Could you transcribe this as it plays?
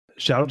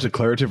Shout out to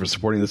Claritin for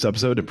supporting this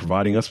episode and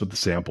providing us with the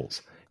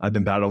samples. I've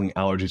been battling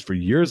allergies for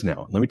years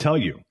now. Let me tell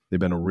you, they've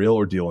been a real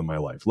ordeal in my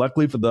life.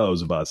 Luckily for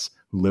those of us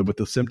who live with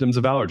the symptoms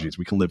of allergies,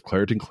 we can live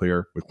Claritin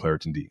Clear with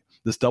Claritin D.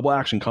 This double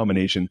action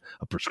combination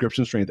of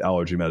prescription strength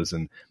allergy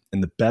medicine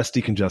and the best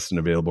decongestant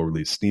available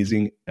relieves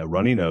sneezing, a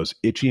runny nose,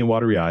 itchy and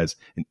watery eyes,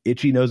 an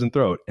itchy nose and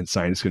throat, and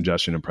sinus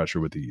congestion and pressure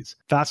with ease.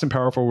 Fast and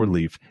powerful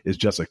relief is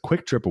just a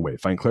quick trip away.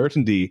 Find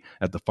Claritin D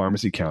at the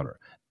pharmacy counter.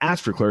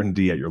 Ask for Claritin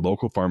D at your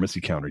local pharmacy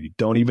counter. You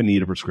don't even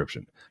need a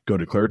prescription. Go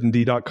to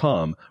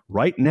ClaritinD.com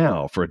right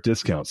now for a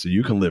discount so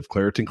you can live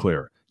Claritin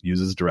Clear. Use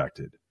as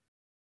directed.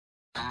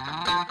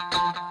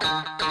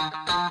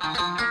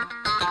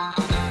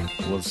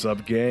 What's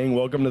up, gang?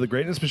 Welcome to The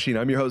Greatness Machine.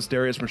 I'm your host,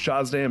 Darius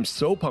Mershazde. I'm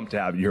so pumped to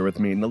have you here with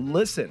me. Now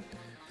listen,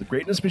 The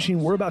Greatness Machine,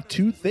 we're about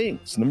two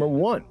things. Number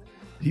one,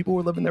 people who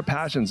are living their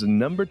passions. And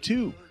number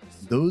two,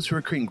 those who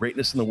are creating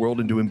greatness in the world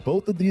and doing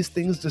both of these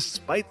things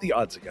despite the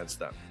odds against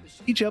them.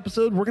 Each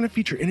episode, we're going to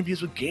feature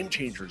interviews with game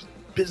changers,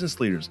 business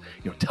leaders,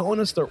 telling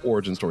us their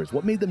origin stories,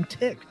 what made them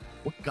tick,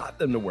 what got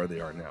them to where they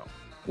are now.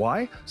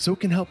 Why? So it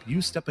can help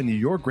you step into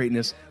your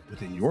greatness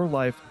within your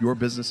life, your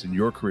business, and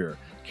your career.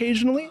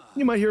 Occasionally,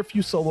 you might hear a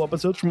few solo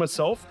episodes from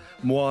myself,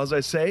 moi as I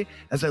say,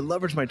 as I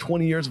leverage my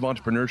 20 years of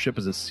entrepreneurship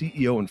as a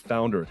CEO and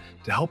founder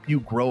to help you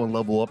grow and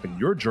level up in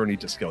your journey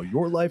to scale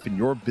your life and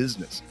your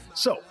business.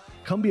 So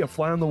come be a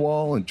fly on the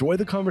wall, enjoy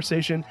the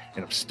conversation,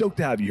 and I'm stoked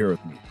to have you here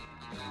with me.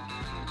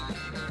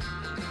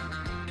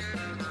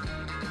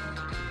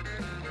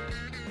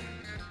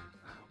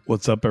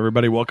 What's up,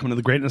 everybody? Welcome to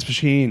The Greatness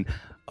Machine.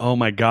 Oh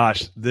my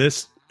gosh,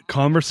 this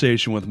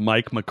conversation with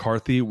Mike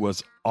McCarthy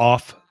was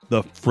off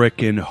the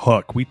frickin'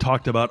 hook. We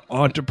talked about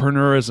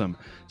entrepreneurism,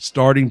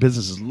 starting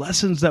businesses,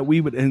 lessons that we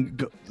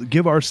would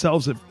give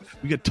ourselves if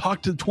we could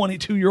talk to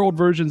 22-year-old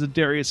versions of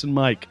Darius and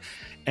Mike.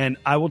 And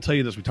I will tell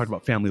you this, we talked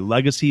about family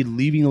legacy,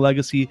 leaving a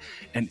legacy,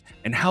 and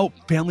how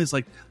families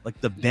like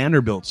the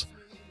Vanderbilts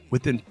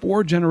within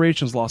 4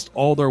 generations lost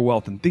all their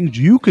wealth, and things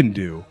you can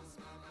do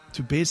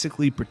to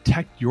basically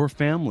protect your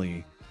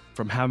family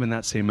from having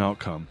that same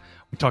outcome.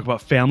 We talk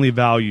about family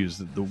values,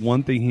 the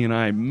one thing he and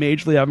I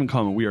majorly have in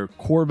common. We are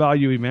core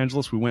value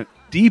evangelists. We went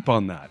deep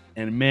on that.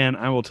 And man,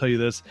 I will tell you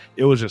this,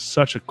 it was just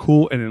such a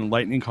cool and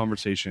enlightening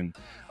conversation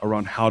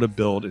around how to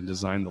build and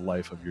design the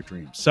life of your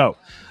dreams. So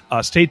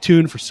stay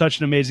tuned for such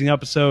an amazing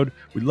episode.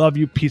 We love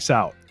you. Peace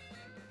out.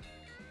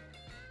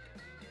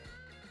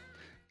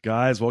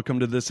 Guys, welcome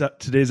to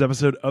today's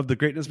episode of The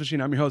Greatness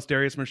Machine. I'm your host,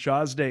 Darius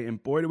Mershazde,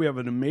 and boy, do we have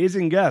an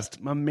amazing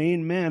guest. My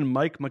main man,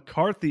 Mike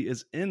McCarthy,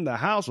 is in the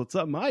house. What's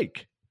up,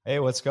 Mike? Hey,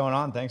 what's going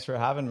on? Thanks for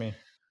having me.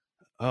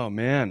 Oh,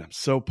 man, I'm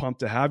so pumped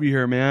to have you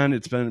here, man.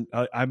 It's been,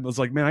 I was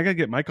like, man, I got to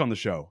get Mike on the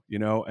show,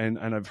 and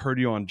I've heard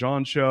you on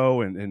John's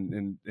show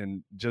and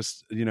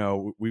just,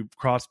 we've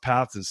crossed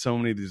paths in so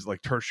many of these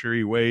like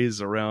tertiary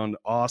ways around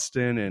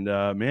Austin, and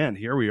man,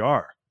 here we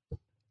are.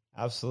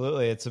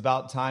 Absolutely. It's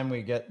about time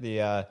we get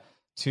the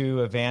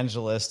two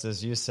evangelists,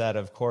 as you said,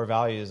 of core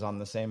values on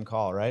the same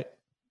call, right?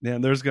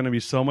 Man, there's going to be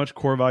so much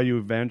core value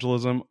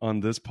evangelism on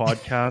this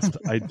podcast.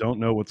 I don't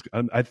know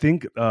I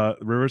think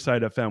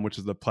Riverside FM, which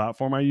is the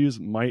platform I use,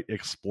 might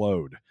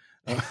explode.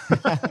 They'll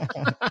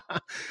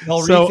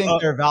rethink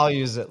their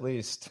values at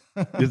least.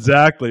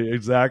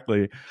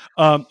 Exactly.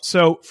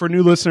 So for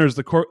new listeners,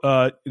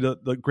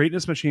 the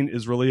Greatness Machine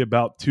is really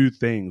about two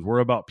things. We're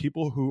about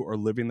people who are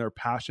living their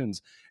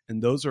passions,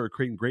 and those are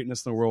creating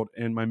greatness in the world.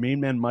 And my main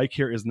man, Mike,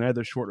 here is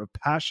neither short of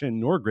passion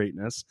nor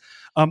greatness.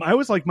 I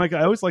always like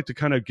to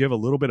kind of give a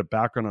little bit of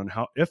background on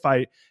how, if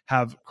I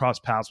have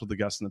crossed paths with the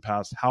guests in the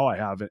past, how I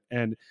have it.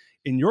 And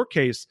in your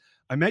case,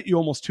 I met you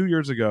almost 2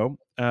 years ago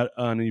at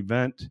an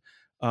event,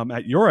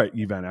 at your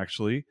event,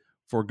 actually,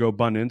 for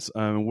GoBundance.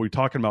 We're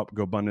talking about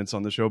GoBundance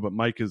on the show, but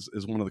Mike is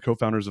one of the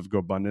co-founders of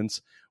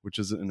GoBundance, which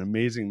is an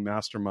amazing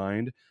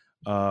mastermind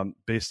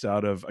based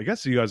out of, I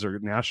guess you guys are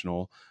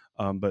national,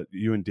 but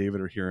you and David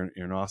are here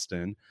in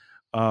Austin.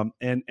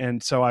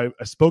 And so I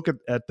spoke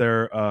at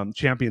their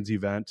Champions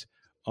event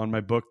on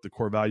my book, The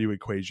Core Value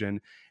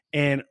Equation.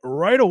 And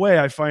right away,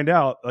 I find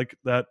out like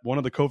that one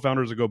of the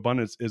co-founders of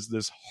GoBundance is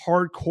this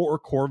hardcore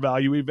core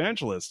value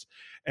evangelist.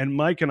 And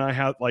Mike and I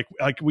have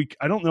I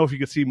don't know if you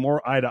could see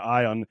more eye to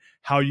eye on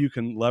how you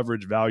can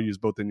leverage values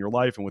both in your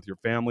life and with your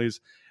families.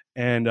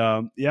 And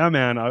yeah,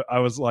 man, I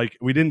was like,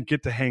 we didn't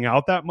get to hang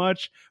out that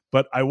much,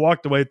 but I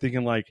walked away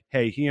thinking like,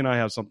 hey, he and I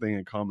have something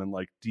in common,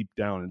 like deep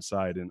down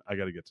inside, and I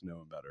got to get to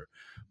know him better.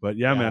 But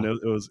yeah, man,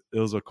 it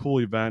was a cool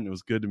event. It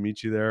was good to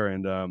meet you there,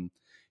 and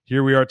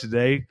here we are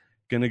today,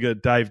 gonna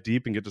dive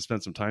deep and get to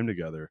spend some time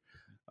together.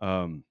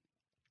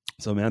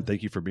 So, man,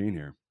 thank you for being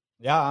here.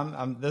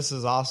 Yeah, this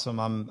is awesome.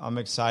 I'm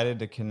excited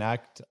to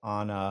connect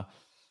on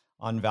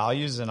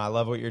values, and I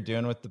love what you're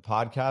doing with the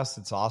podcast.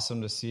 It's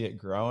awesome to see it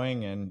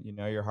growing, and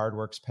your hard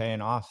work's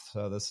paying off.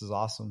 So this is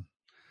awesome.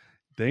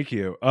 Thank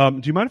you.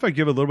 Do you mind if I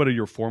give a little bit of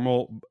your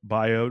formal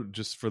bio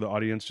just for the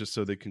audience, just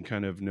so they can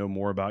kind of know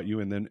more about you,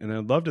 and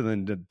I'd love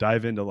to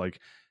dive into like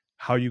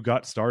how you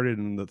got started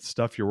and the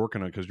stuff you're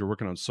working on, because you're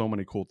working on so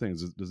many cool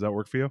things. Does that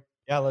work for you?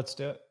 Yeah, let's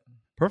do it.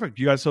 Perfect.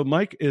 You guys. So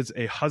Mike is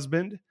a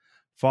husband,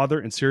 father,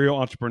 and serial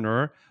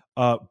entrepreneur.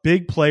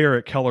 Big player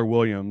at Keller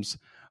Williams.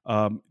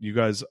 You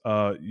guys,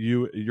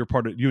 you're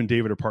part of. You and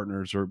David are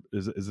partners, or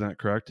is that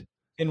correct?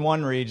 In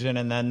one region,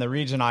 and then the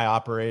region I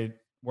operate,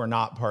 we're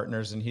not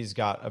partners, and he's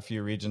got a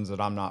few regions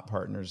that I'm not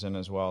partners in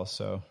as well.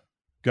 So,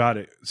 got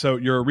it. So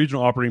you're a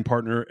regional operating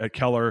partner at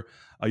Keller.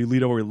 You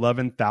lead over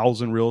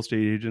 11,000 real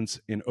estate agents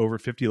in over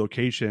 50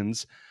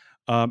 locations.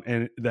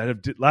 And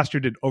that last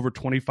year did over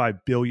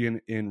 25 billion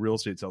in real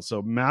estate sales.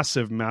 So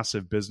massive,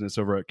 massive business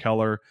over at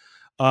Keller.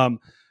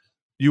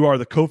 You are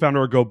the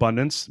co-founder of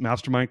GoBundance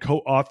Mastermind,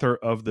 co-author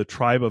of The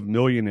Tribe of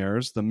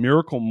Millionaires, The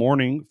Miracle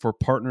Morning for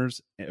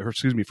Partners, or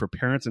excuse me, for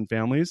Parents and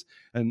Families.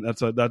 And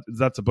that's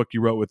a book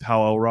you wrote with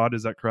Hal Elrod.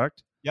 Is that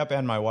correct? Yep.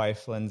 And my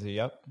wife, Lindsay.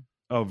 Yep.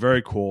 Oh,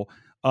 very cool.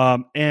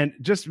 And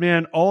just,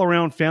 man, all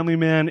around family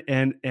man.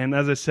 And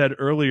as I said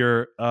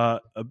earlier, a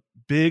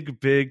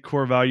big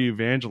core value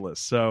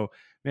evangelist. So,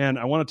 man,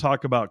 I want to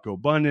talk about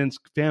GoBundance,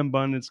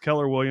 FamBundance,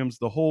 Keller Williams,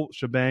 the whole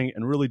shebang,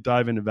 and really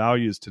dive into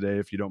values today,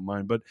 if you don't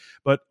mind. But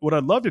what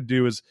I'd love to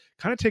do is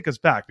kind of take us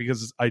back,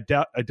 because I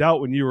doubt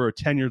when you were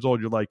 10 years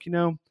old, you're like, I'm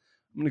going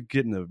to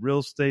get into real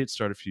estate,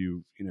 start a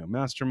few,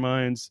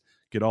 masterminds,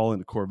 get all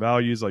into core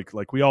values.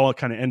 Like we all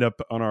kind of end up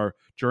on our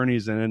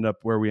journeys and end up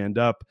where we end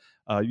up.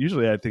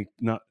 Usually, I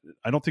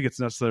don't think it's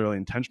necessarily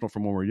intentional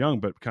from when we're young,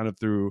 but kind of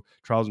through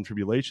trials and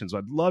tribulations.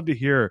 I'd love to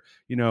hear,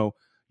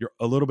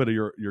 a little bit of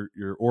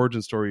your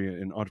origin story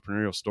and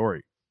entrepreneurial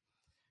story.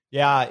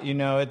 Yeah,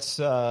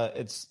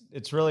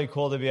 it's really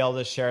cool to be able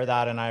to share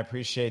that, and I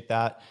appreciate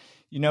that.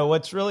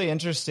 What's really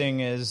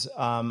interesting is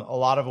a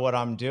lot of what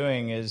I'm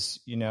doing is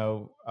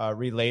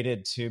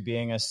related to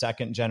being a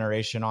second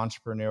generation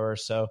entrepreneur.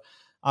 So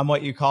I'm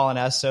what you call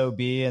an SOB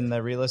in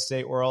the real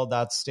estate world.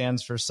 That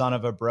stands for son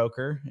of a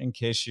broker, in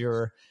case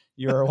you're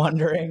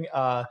wondering.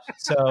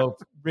 So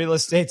real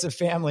estate's a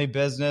family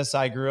business.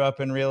 I grew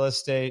up in real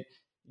estate.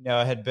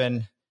 I had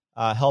been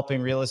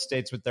helping real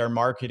estates with their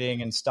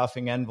marketing and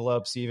stuffing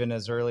envelopes even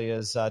as early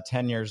as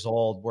 10 years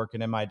old,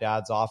 working in my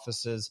dad's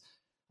offices.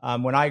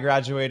 When I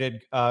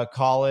graduated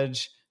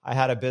college, I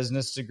had a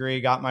business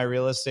degree, got my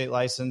real estate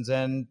license,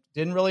 and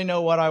didn't really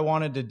know what I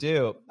wanted to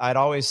do. I'd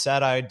always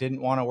said I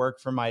didn't want to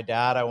work for my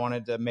dad. I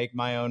wanted to make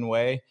my own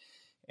way.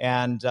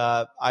 And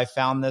I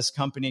found this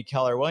company,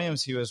 Keller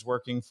Williams, he was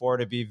working for,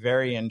 to be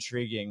very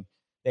intriguing.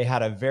 They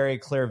had a very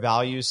clear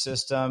value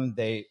system.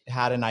 They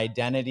had an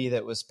identity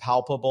that was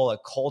palpable, a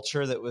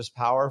culture that was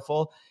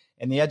powerful.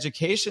 And the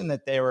education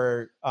that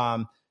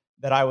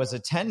that I was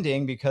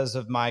attending because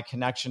of my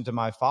connection to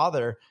my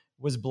father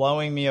was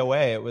blowing me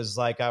away. It was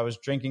like I was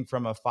drinking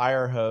from a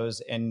fire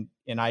hose, and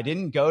I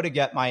didn't go to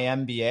get my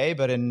MBA,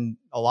 but in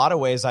a lot of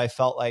ways, I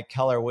felt like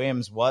Keller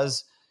Williams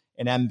was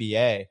an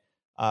MBA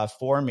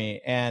for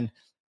me. And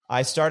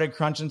I started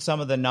crunching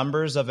some of the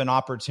numbers of an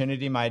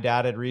opportunity my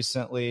dad had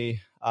recently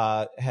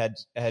had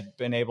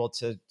been able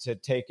to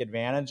take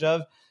advantage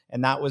of,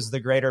 and that was the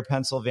greater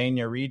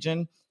Pennsylvania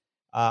region.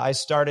 I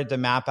started to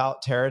map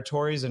out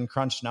territories and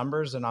crunch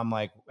numbers. And I'm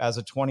like, as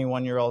a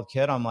 21-year-old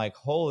kid, I'm like,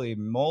 holy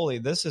moly,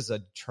 this is a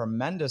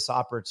tremendous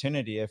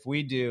opportunity. If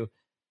we do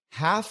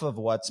half of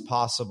what's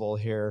possible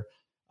here,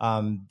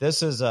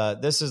 this is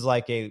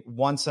like a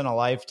once in a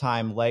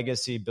lifetime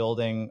legacy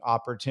building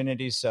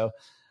opportunity. So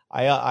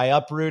I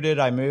uprooted,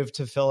 I moved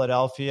to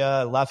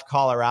Philadelphia, left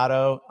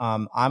Colorado.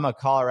 I'm a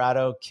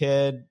Colorado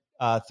kid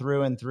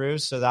through and through.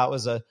 So that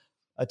was a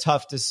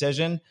tough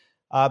decision.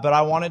 But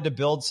I wanted to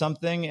build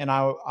something, and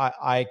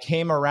I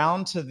came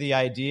around to the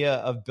idea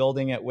of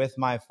building it with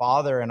my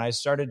father, and I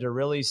started to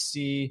really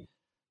see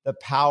the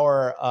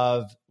power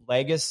of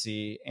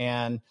legacy.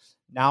 And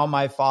now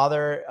my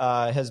father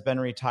has been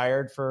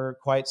retired for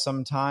quite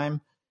some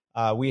time.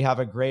 We have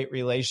a great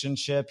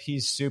relationship.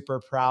 He's super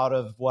proud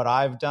of what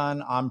I've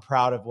done. I'm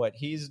proud of what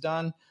he's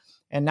done.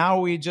 And now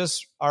we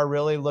just are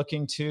really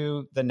looking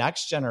to the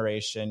next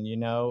generation.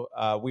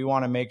 We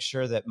want to make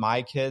sure that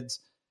my kids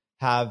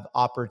have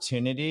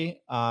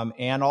opportunity,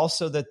 and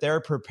also that they're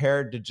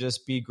prepared to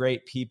just be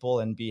great people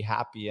and be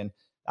happy. And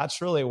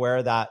that's really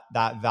where that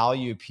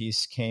value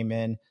piece came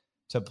in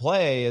to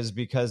play, is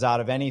because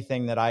out of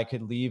anything that I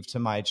could leave to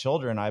my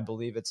children, I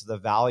believe it's the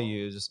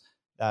values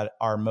that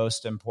are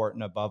most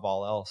important above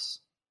all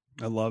else.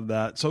 I love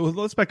that. So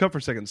let's back up for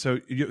a second. So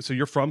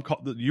you're from,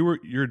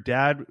 your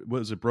dad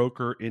was a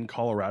broker in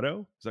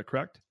Colorado. Is that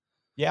correct?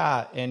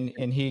 Yeah. And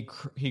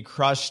he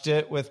crushed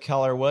it with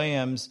Keller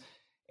Williams.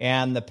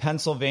 And the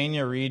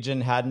Pennsylvania region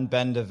hadn't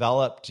been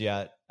developed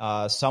yet.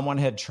 Someone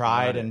had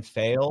tried and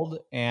failed.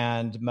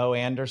 And Mo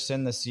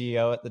Anderson, the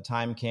CEO at the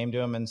time, came to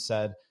him and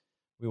said,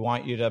 "We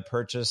want you to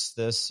purchase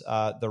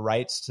the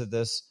rights to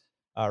this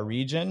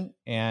region."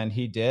 And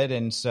he did.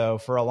 And so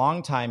for a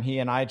long time, he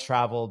and I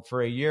traveled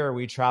for a year.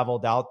 We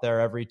traveled out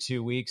there every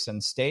 2 weeks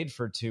and stayed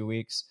for 2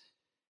 weeks.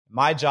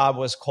 My job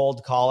was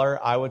cold caller.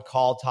 I would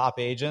call top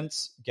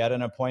agents, get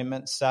an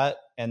appointment set,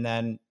 and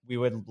then we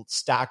would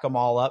stack them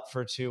all up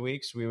for 2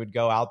 weeks. We would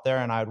go out there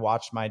and I'd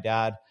watch my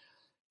dad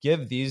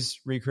give these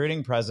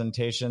recruiting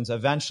presentations.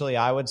 Eventually,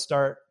 I would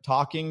start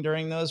talking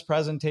during those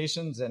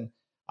presentations. And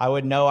I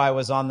would know I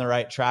was on the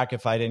right track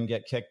if I didn't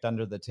get kicked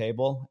under the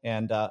table.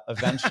 And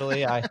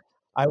eventually I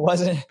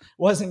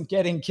wasn't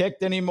getting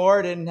kicked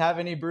anymore, didn't have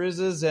any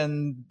bruises.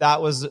 And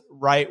that was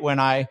right when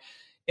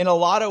in a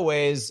lot of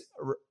ways,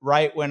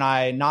 right when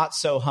I not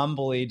so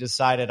humbly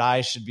decided I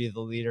should be the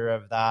leader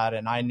of that.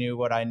 And I knew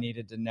what I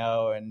needed to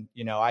know. And,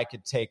 I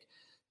could take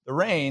the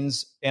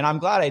reins. And I'm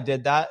glad I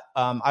did that.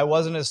 I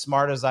wasn't as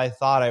smart as I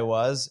thought I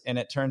was. And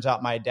it turns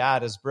out my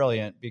dad is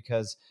brilliant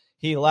because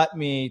he let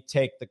me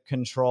take the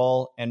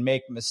control and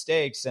make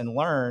mistakes and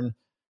learn.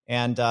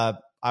 And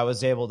I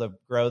was able to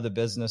grow the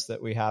business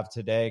that we have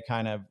today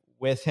kind of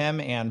with him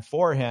and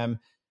for him.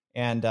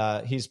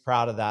 And he's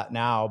proud of that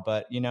now.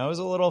 But, it was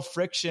a little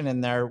friction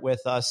in there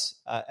with us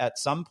at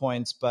some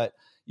points, but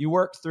you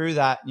work through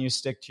that and you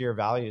stick to your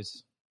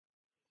values.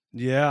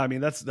 Yeah. I mean,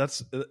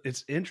 that's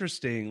it's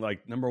interesting.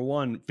 Like, number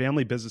one,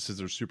 family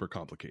businesses are super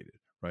complicated,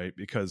 right?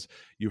 Because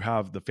you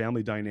have the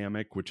family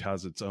dynamic, which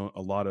has its own,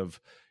 a lot of,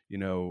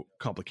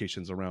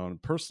 complications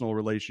around personal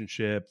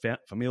relationship,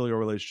 familial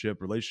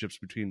relationship, relationships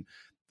between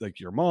like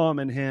your mom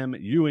and him,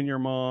 you and your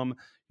mom,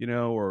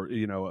 or,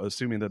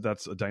 assuming that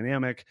that's a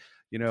dynamic,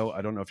 I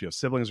don't know if you have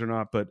siblings or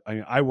not, but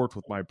I worked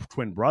with my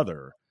twin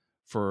brother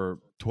for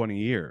 20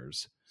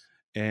 years.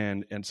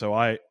 And so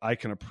I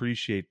can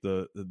appreciate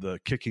the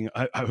kicking.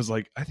 I was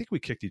like, I think we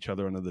kicked each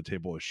other under the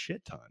table a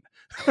shit ton.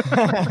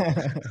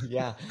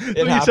 Yeah.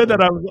 When you said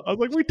that, I was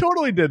like, we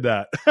totally did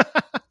that.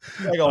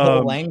 Like a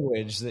whole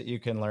language that you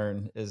can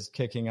learn is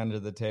kicking under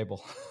the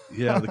table.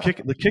 Yeah, the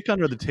kick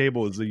under the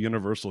table is the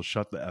universal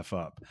shut the F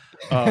up.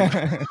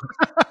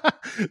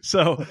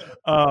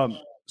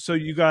 So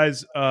you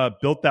guys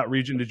built that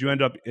region. Did you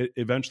end up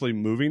eventually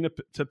moving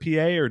to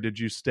PA, or did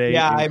you stay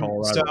in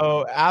Colorado?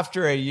 So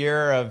after a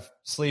year of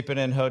sleeping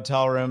in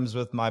hotel rooms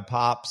with my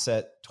pops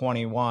at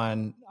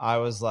 21, I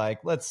was like,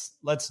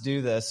 let's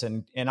do this.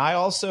 And I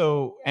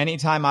also,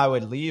 anytime I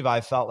would leave,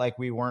 I felt like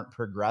we weren't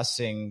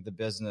progressing the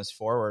business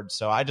forward.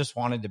 So I just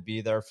wanted to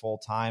be there full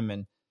time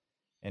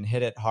and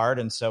hit it hard.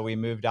 And so we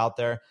moved out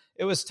there.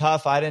 It was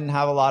tough. I didn't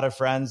have a lot of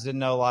friends, didn't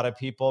know a lot of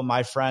people.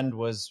 My friend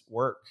was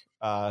work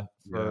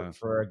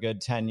for a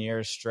good 10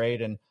 years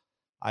straight. And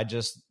I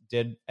just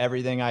did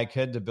everything I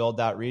could to build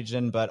that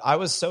region. But I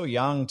was so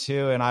young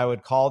too. And I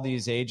would call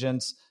these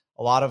agents,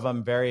 a lot of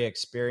them very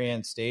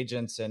experienced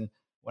agents. And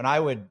when I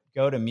would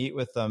go to meet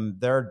with them,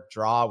 their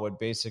jaw would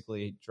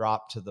basically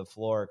drop to the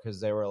floor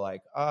because they were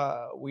like,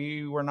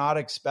 we were not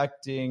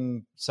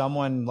expecting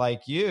someone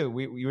like you.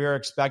 We were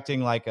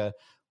expecting like a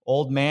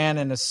old man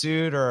in a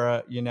suit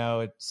or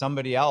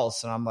somebody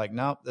else. And I'm like,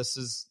 nope, this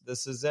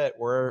is it.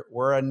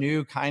 We're a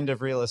new kind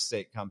of real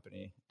estate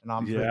company. And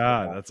I'm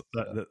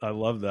I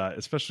love that.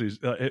 Especially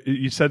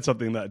you said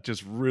something that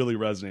just really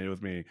resonated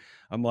with me.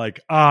 I'm like,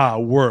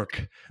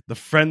 work, the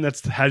friend that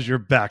has your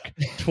back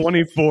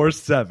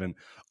 24/7,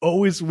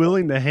 always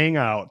willing to hang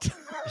out.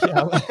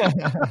 Yeah.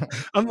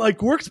 I'm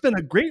like, work's been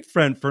a great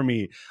friend for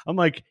me. I'm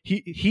like,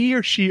 he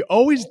or she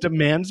always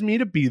demands me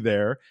to be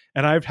there,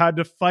 and I've had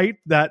to fight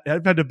that.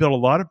 I've had to build a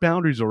lot of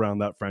boundaries around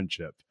that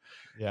friendship.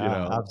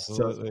 Yeah,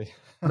 absolutely. So,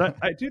 but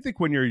I do think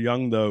when you're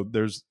young, though,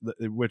 there's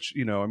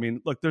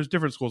look, there's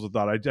different schools of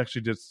thought. I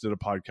actually just did a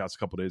podcast a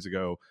couple of days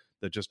ago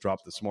that just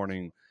dropped this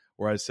morning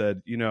where I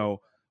said,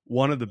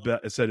 one of the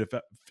best, I said,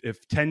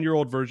 if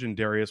 10-year-old version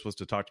Darius was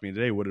to talk to me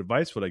today, what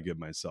advice would I give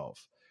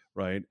myself?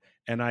 Right.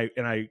 And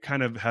I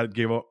kind of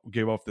gave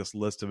off this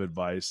list of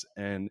advice,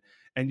 and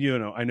I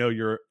know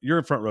you're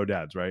in Front Row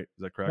Dads, right? Is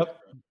that correct?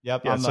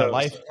 Yep. Yeah, I'm a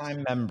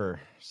lifetime member.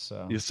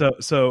 So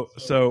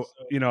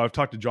I've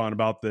talked to John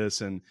about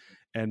this, and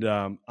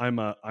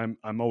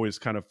I'm always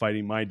kind of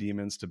fighting my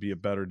demons to be a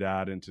better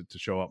dad and to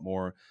show up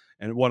more.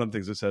 And one of the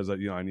things it says that,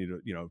 I need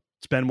to,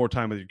 spend more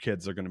time with your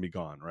kids. They're going to be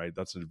gone. Right.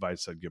 That's an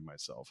advice I'd give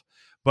myself.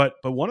 But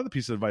one of the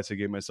pieces of advice I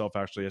gave myself,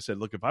 actually, I said,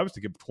 look, if I was to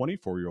give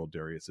 24-year-old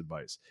Darius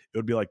advice, it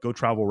would be like, go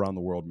travel around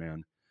the world,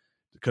 man.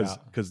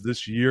 Because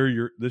this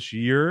year,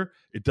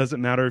 it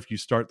doesn't matter if you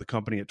start the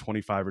company at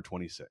 25 or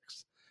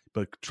 26,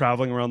 but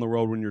traveling around the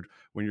world when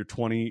you're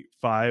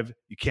 25,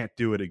 you can't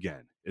do it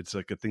again. It's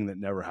like a thing that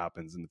never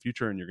happens in the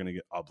future, and you're going to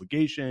get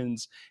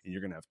obligations, and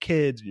you're going to have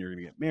kids, and you're going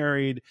to get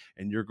married,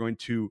 and you're going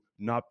to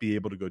not be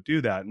able to go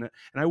do that. And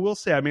I will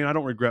say, I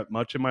don't regret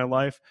much in my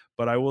life,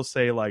 but I will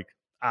say, like,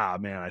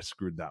 man, I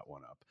screwed that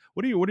one up.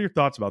 What are your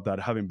thoughts about that,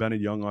 having been a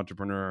young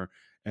entrepreneur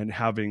and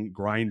having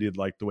grinded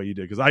like the way you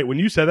did? Because when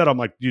you said that, I'm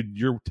like, dude,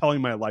 you're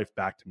telling my life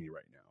back to me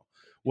right now.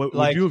 What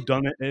would you have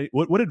done?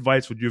 What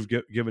advice would you have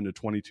given to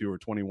 22 or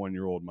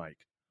 21-year-old Mike?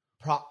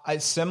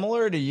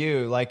 Similar to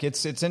you, like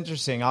it's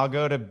interesting. I'll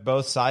go to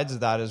both sides of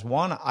that. As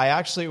one, I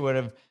actually would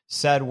have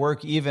said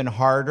work even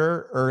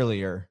harder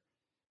earlier,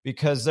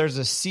 because there's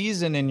a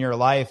season in your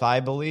life,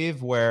 I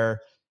believe, where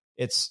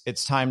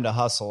it's time to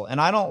hustle.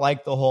 And I don't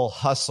like the whole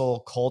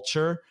hustle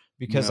culture,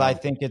 because I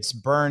think it's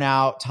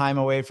burnout, time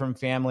away from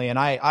family. And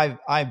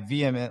I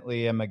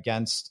vehemently am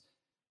against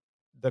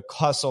the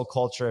hustle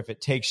culture if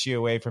it takes you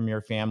away from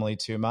your family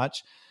too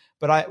much.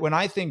 But when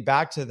I think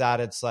back to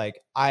that, it's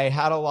like I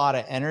had a lot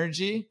of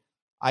energy.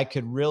 I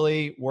could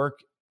really work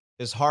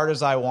as hard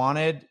as I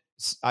wanted,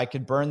 I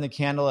could burn the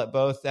candle at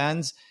both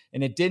ends,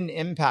 and it didn't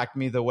impact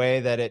me the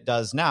way that it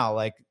does now.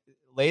 Like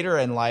later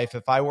in life,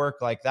 if I work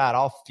like that,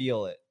 I'll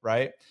feel it.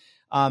 Right.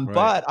 Right.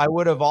 But I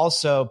would have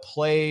also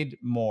played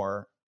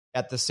more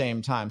at the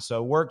same time.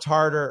 So worked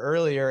harder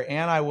earlier,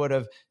 and I would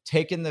have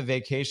taken the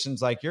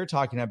vacations like you're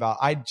talking about.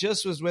 I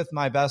just was with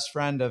my best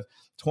friend of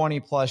 20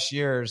 plus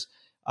years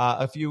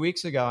a few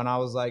weeks ago, and I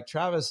was like,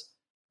 Travis,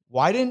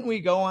 why didn't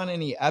we go on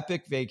any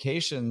epic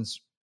vacations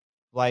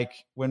like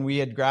when we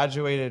had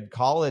graduated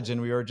college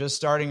and we were just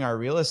starting our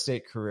real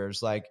estate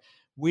careers? Like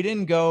we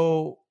didn't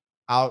go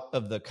out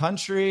of the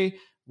country.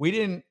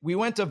 We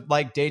went to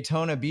like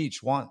Daytona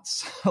Beach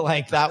once.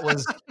 Like that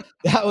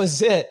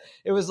was it.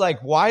 It was like,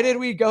 why did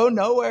we go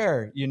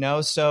nowhere?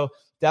 So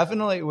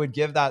definitely would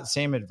give that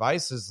same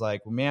advice is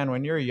like, man,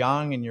 when you're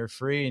young and you're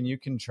free and you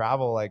can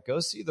travel, like go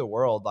see the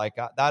world. Like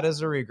that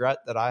is a regret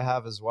that I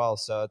have as well.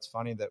 So it's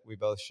funny that we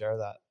both share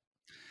that.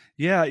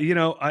 Yeah,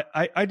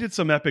 I did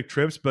some epic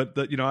trips, but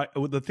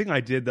the thing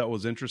I did that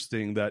was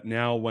interesting that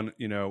now when,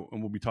 and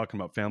we'll be talking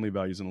about family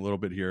values in a little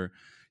bit here,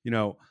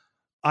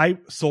 I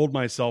sold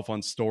myself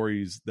on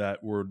stories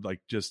that were like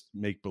just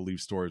make believe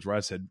stories where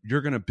I said,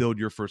 you're going to build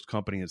your first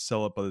company and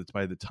sell it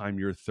by the time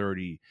you're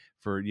 30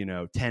 for,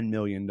 $10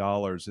 million.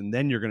 And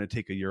then you're going to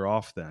take a year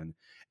off then.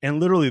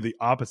 And literally the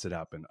opposite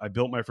happened. I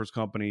built my first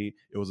company.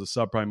 It was a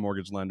subprime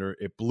mortgage lender.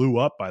 It blew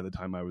up by the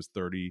time I was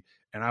 30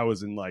 and I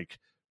was in like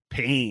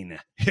pain.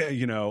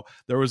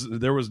 There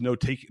was no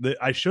take.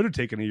 I should have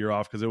taken a year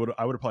off because I would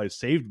have probably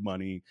saved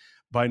money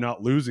by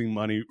not losing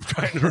money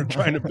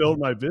trying to build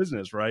my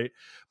business, right?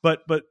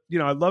 But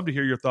I'd love to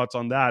hear your thoughts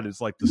on that.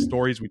 It's like the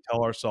stories we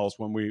tell ourselves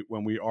when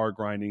we are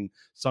grinding.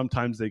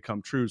 Sometimes they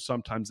come true,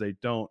 sometimes they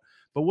don't.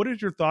 But what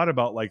is your thought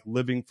about like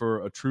living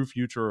for a true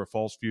future or a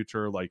false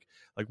future? Like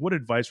what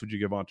advice would you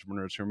give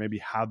entrepreneurs who maybe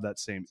have that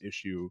same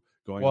issue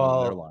going on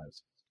in their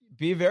lives?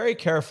 Be very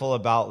careful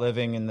about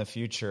living in the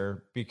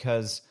future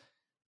because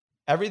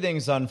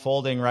everything's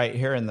unfolding right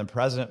here in the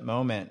present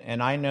moment.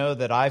 And I know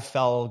that I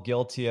fell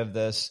guilty of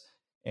this,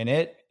 and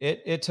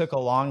it took a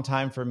long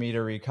time for me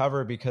to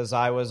recover because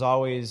I was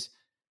always,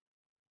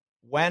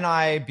 when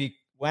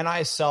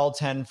I sell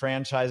 10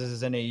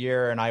 franchises in a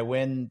year and I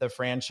win the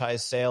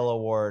franchise sale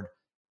award,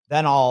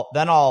 then I'll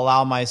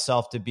allow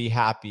myself to be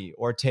happy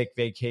or take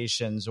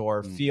vacations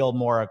or feel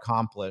more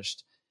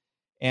accomplished.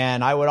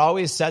 And I would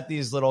always set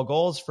these little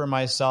goals for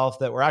myself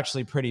that were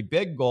actually pretty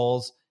big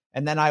goals.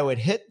 And then I would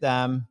hit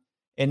them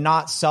and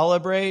not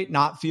celebrate,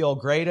 not feel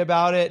great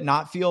about it,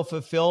 not feel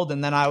fulfilled.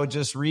 And then I would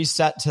just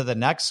reset to the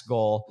next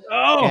goal.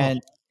 Oh.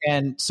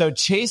 And so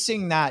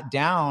chasing that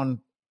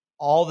down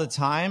all the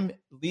time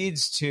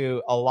leads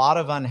to a lot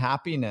of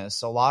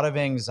unhappiness, a lot of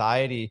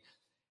anxiety.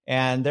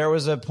 And there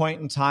was a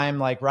point in time,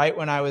 like right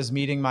when I was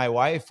meeting my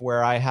wife,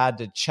 where I had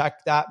to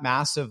check that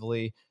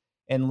massively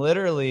and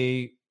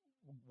literally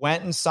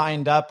went and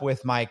signed up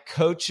with my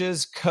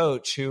coach's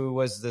coach, who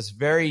was this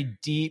very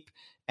deep,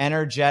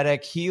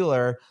 energetic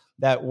healer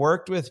that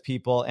worked with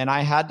people. And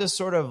I had to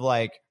sort of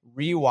like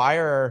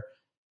rewire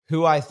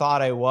who I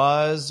thought I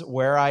was,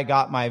 where I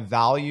got my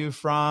value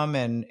from,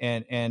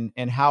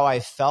 and how I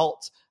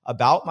felt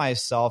about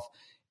myself.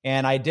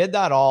 And I did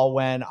that all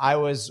when I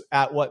was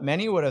at what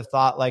many would have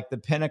thought like the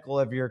pinnacle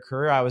of your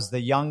career. I was the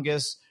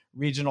youngest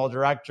regional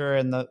director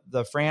in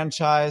the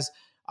franchise.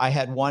 I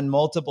had won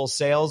multiple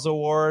sales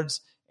awards.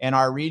 And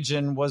our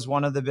region was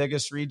one of the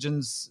biggest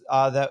regions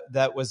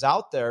that was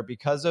out there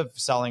because of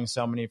selling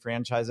so many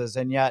franchises.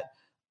 And yet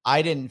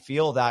I didn't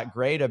feel that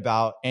great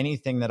about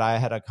anything that I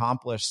had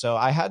accomplished. So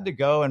I had to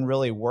go and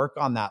really work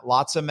on that.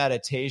 Lots of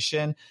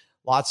meditation,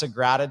 lots of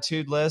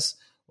gratitude lists,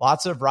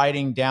 lots of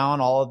writing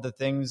down all of the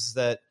things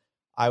that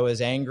I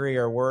was angry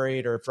or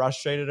worried or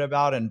frustrated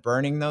about and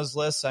burning those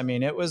lists. I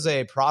mean, it was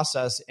a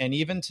process. And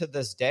even to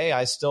this day,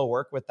 I still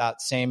work with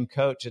that same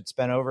coach. It's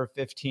been over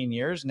 15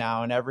 years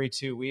now. And every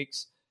 2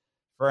 weeks,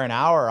 for an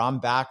hour, I'm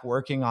back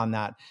working on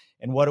that.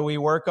 And what do we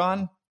work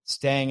on?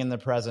 Staying in the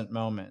present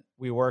moment.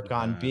 We work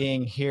on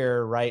being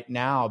here right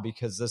now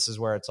because this is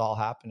where it's all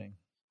happening.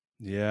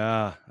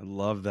 Yeah, I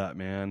love that,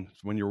 man.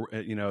 When you're,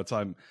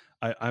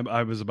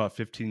 I was about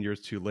 15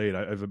 years too late.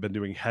 I've been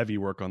doing heavy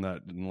work on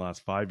that in the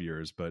last 5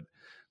 years, but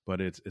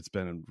it's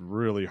been a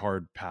really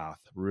hard path,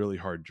 really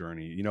hard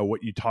journey.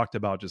 What you talked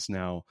about just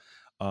now.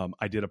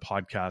 I did a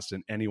podcast,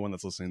 and anyone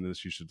that's listening to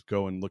this, you should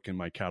go and look in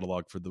my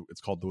catalog for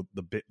it's called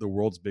the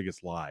world's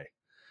biggest lie,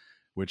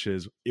 which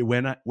is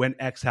when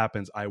X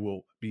happens, I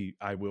will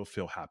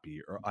feel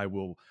happy, or I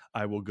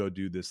will go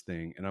do this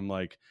thing. And I'm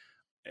like,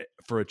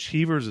 for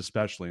achievers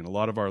especially, and a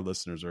lot of our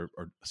listeners are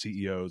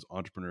CEOs,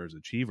 entrepreneurs,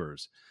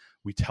 achievers,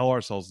 we tell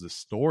ourselves this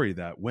story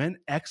that when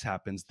X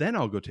happens, then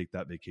I'll go take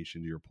that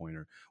vacation, to your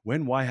pointer.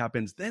 When Y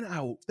happens, then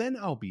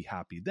I'll be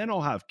happy. Then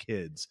I'll have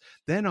kids.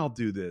 Then I'll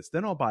do this.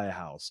 Then I'll buy a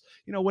house.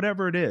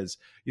 Whatever it is.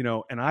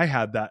 And I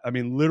had that. I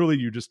mean, literally,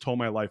 you just told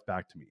my life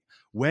back to me.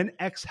 When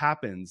X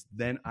happens,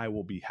 then I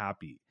will be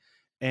happy.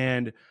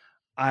 And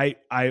I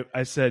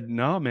said,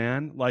 no,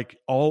 man, like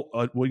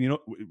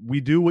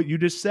we do what you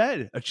just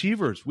said.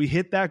 Achievers, we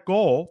hit that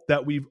goal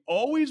that we've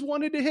always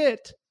wanted to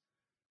hit.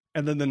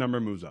 and then the number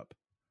moves up.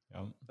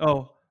 Yep.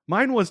 Oh,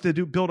 mine was to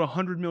build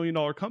 $100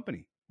 million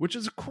company, which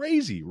is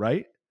crazy,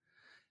 right?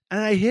 And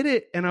I hit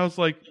it, and I was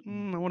like,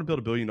 I want to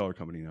build $1 billion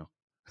company now.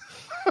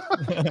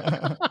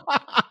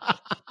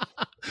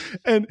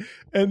 and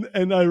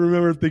I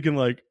remember thinking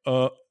like,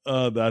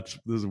 this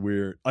is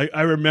weird.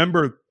 I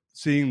remember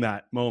seeing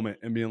that moment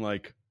and being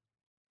like,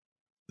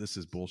 this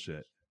is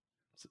bullshit.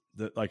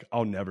 That, like,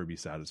 I'll never be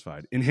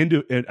satisfied. In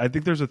Hindu, I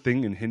think there's a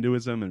thing in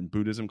Hinduism and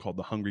Buddhism called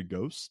the hungry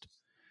ghost,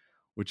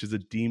 which is a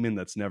demon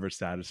that's never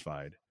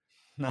satisfied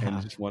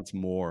and just wants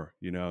more.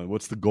 You know,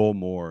 what's the goal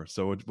more?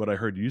 So what I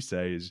heard you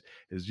say is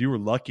you were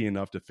lucky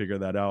enough to figure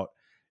that out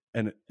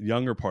and a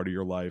younger part of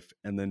your life,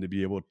 and then to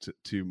be able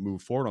to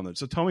move forward on that.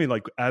 So tell me,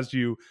 like, as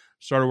you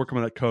started working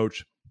with that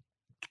coach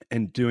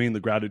and doing the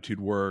gratitude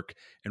work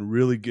and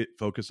really get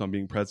focused on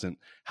being present,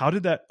 how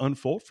did that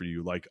unfold for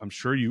you? Like, I'm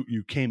sure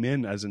you came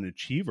in as an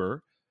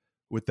achiever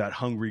with that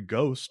hungry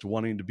ghost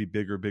wanting to be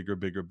bigger, bigger,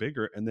 bigger,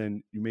 bigger. And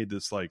then you made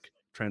this like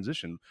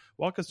transition.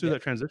 Walk us through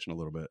that transition a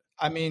little bit.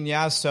 I mean,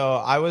 yeah. So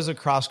I was a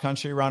cross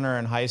country runner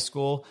in high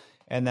school,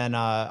 and then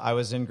I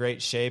was in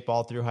great shape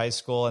all through high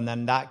school, and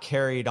then that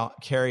carried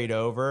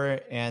over.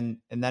 And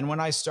then when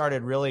I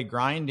started really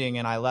grinding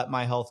and I let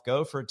my health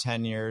go for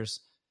 10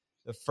 years,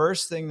 the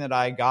first thing that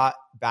I got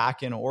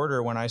back in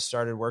order when I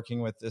started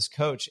working with this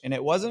coach, and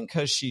it wasn't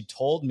because she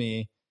told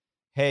me,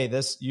 hey,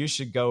 you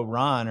should go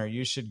run or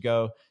you should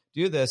go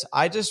do this.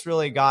 I just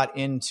really got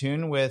in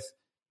tune with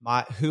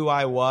who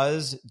I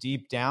was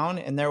deep down.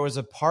 And there was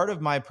a part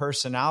of my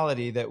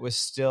personality that was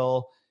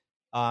still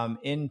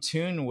in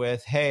tune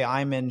with, hey,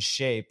 I'm in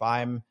shape.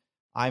 I'm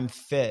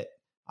fit.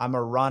 I'm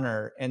a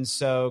runner. And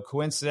so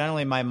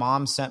coincidentally, my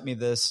mom sent me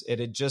this. It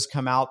had just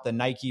come out, the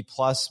Nike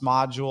Plus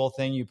module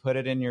thing. You put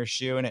it in your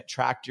shoe and it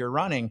tracked your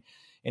running,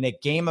 and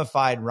it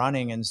gamified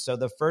running. And so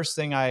the first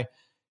thing I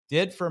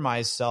did for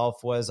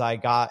myself was I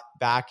got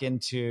back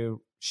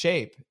into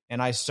shape and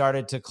I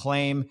started to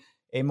claim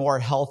a more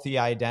healthy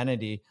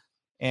identity.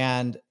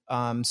 And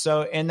and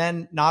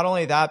then not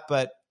only that,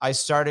 but I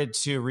started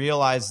to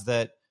realize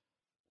that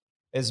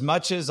as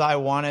much as I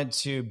wanted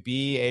to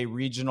be a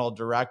regional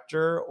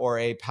director or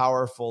a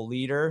powerful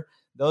leader,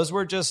 those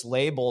were just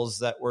labels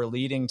that were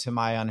leading to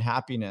my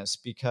unhappiness,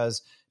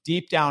 because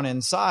deep down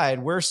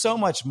inside, we're so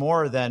much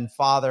more than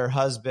father,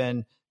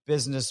 husband,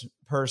 business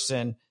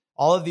person,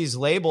 all of these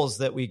labels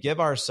that we give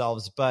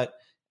ourselves. But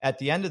at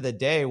the end of the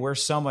day, we're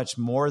so much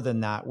more than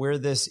that. We're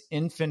this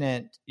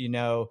infinite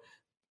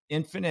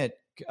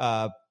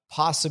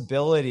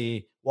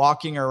possibility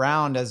walking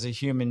around as a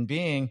human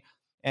being.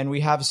 And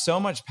we have so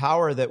much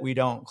power that we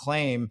don't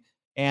claim.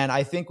 And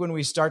I think when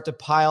we start to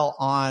pile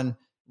on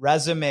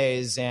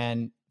resumes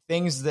and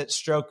things that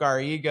stroke our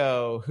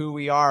ego, who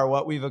we are,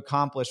 what we've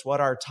accomplished,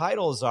 what our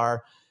titles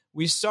are,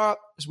 we start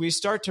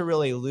to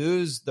really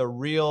lose the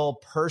real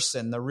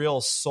person, the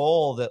real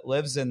soul that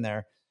lives in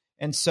there.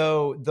 And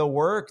so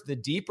the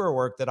deeper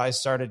work that I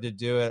started to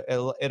do,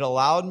 it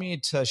allowed me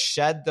to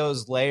shed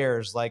those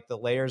layers, like the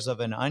layers of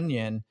an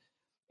onion,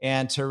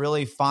 and to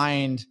really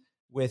find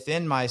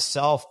within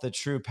myself the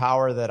true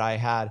power that I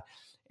had.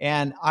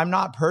 And I'm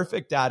not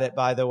perfect at it,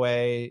 by the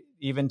way,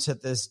 even to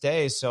this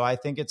day. So I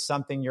think it's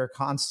something you're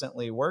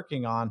constantly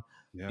working on,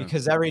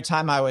 because every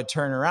time I would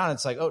turn around,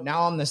 it's like, oh,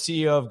 now I'm the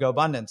CEO of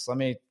GoBundance. Let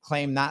me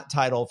claim that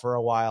title for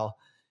a while.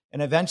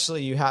 And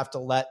eventually you have to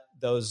let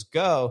those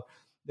go.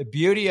 The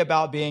beauty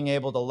about being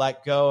able to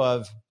let go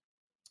of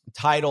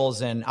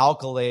titles and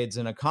accolades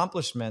and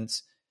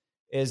accomplishments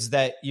is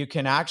that you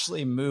can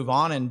actually move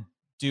on and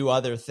do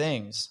other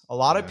things. A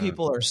lot of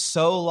people are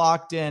so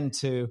locked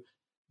into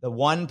the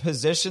one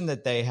position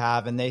that they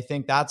have, and they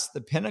think that's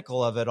the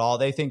pinnacle of it all.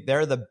 They think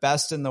they're the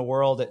best in the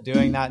world at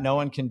doing that. No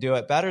one can do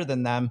it better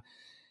than them.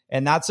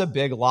 And that's a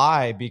big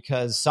lie,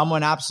 because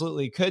someone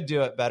absolutely could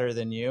do it better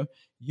than you.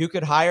 You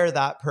could hire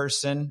that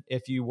person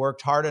if you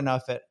worked hard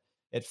enough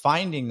at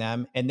finding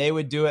them, and they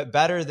would do it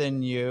better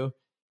than you,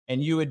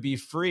 and you would be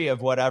free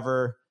of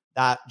whatever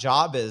that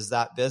job is,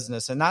 that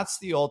business. And that's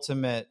the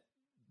ultimate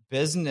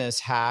business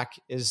hack,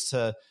 is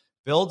to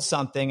build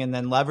something and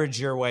then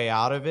leverage your way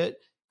out of it,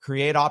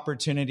 create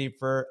opportunity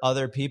for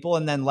other people,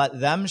 and then let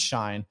them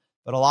shine.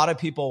 But a lot of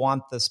people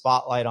want the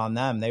spotlight on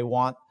them. They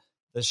want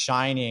the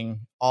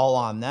shining all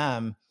on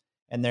them,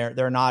 and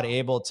they're not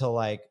able to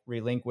like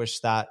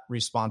relinquish that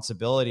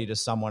responsibility to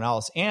someone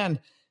else. And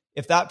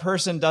if that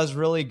person does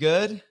really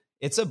good,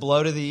 it's a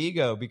blow to the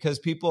ego, because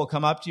people will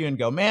come up to you and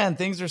go, man,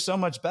 things are so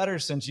much better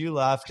since you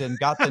left and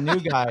got the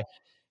new guy.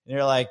 And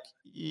you're like,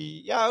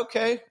 yeah,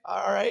 okay.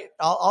 All right.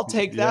 I'll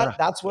take that. Yeah.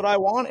 That's what I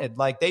wanted.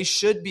 Like, they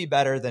should be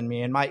better than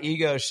me, and my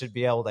ego should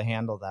be able to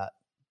handle that.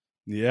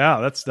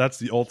 Yeah. That's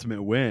the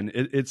ultimate win.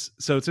 It's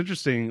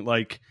interesting.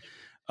 Like,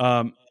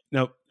 now,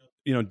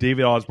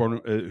 David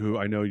Osborne, who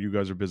I know you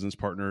guys are business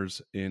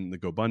partners in the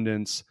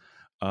GoBundance,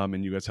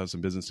 and you guys have some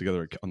business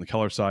together on the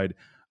Keller side.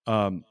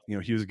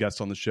 He was a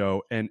guest on the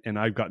show, and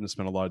I've gotten to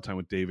spend a lot of time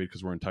with David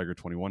because we're in Tiger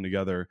 21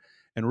 together.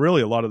 And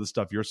really a lot of the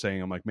stuff you're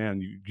saying, I'm like,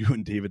 man, you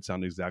and David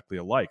sound exactly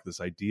alike.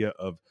 This idea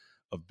of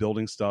of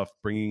building stuff,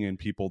 bringing in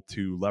people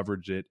to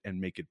leverage it and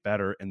make it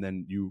better. And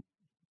then you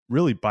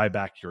really buy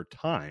back your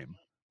time,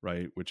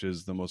 right? Which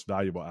is the most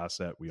valuable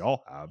asset we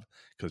all have,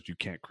 because you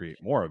can't create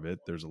more of it.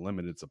 There's a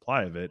limited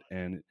supply of it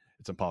and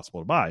it's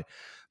impossible to buy.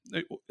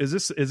 Is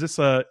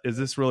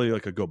this really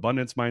like a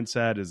GoBundance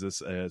mindset? Is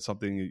this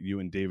something that you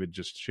and David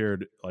just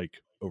shared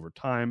like over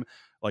time?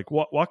 Like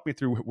walk me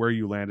through where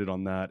you landed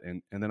on that.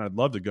 And then I'd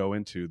love to go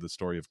into the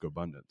story of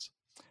GoBundance.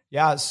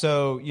 Yeah.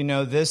 So,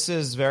 this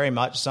is very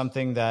much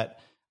something that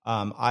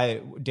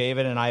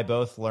David and I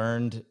both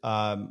learned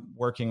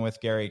working with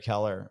Gary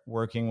Keller,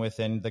 working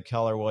within the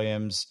Keller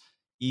Williams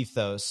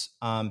ethos.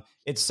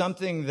 It's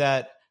something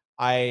that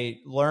I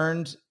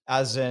learned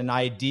as an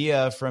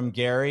idea from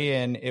Gary,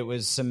 and it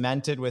was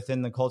cemented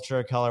within the culture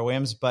of Keller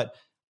Williams. But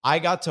I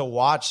got to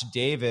watch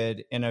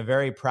David in a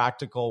very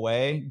practical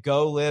way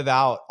go live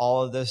out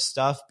all of this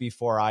stuff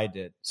before I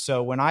did.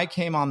 So when I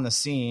came on the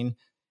scene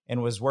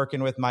and was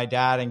working with my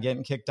dad and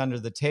getting kicked under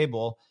the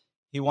table,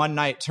 he one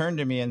night turned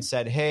to me and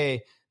said,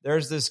 "Hey,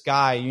 there's this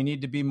guy. You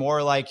need to be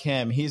more like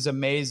him. He's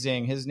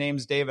amazing. His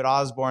name's David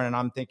Osborne." And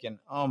I'm thinking,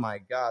 oh my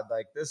God,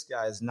 like this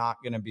guy is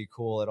not going to be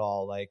cool at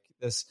all. Like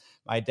this,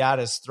 my dad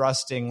is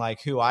thrusting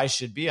like who I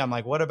should be. I'm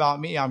like, what about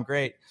me? I'm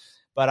great.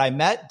 But I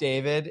met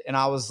David and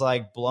I was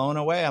like blown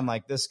away. I'm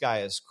like, this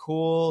guy is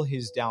cool.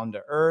 He's down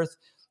to earth.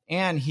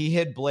 And he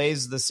had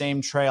blazed the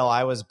same trail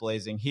I was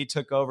blazing. He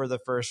took over the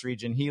first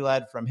region. He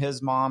led from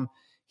his mom.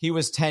 He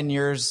was 10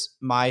 years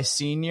my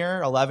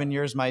senior, 11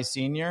 years my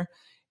senior.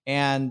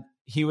 And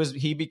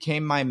he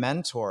became my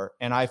mentor,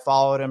 and I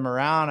followed him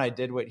around. I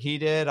did what he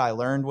did. I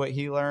learned what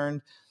he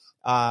learned.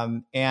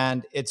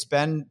 And it's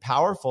been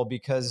powerful,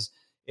 because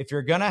if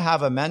you're going to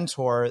have a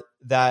mentor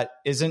that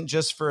isn't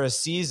just for a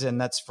season,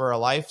 that's for a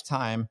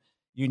lifetime,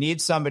 you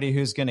need somebody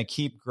who's going to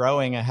keep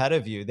growing ahead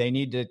of you. They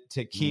need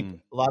to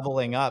keep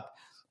leveling up.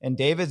 And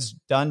David's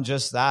done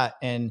just that.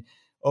 And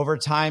over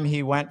time,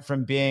 he went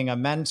from being a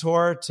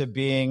mentor to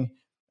being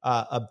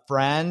a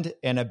friend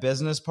and a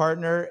business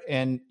partner.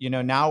 And,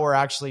 now we're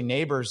actually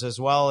neighbors as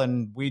well.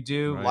 And we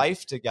do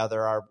life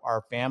together.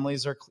 Our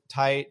families are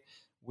tight.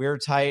 We're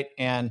tight.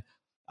 And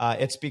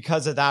it's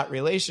because of that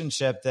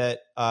relationship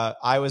that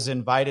I was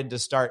invited to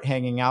start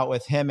hanging out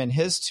with him and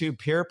his two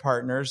peer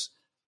partners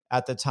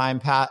at the time,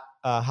 Pat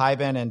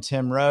Hyben and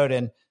Tim Rode.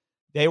 And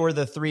they were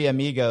the three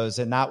amigos.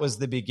 And that was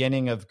the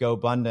beginning of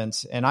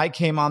GoBundance. And I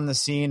came on the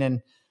scene,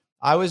 and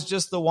I was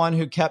just the one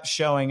who kept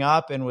showing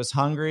up and was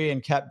hungry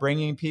and kept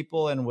bringing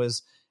people and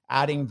was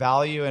adding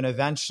value. And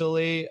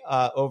eventually,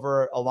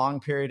 over a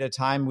long period of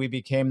time, we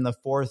became the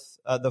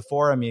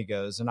four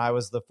amigos, and I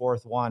was the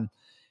fourth one.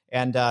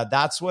 And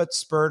that's what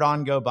spurred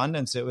on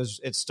GoBundance.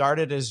 It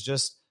started as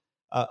just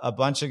a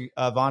bunch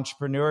of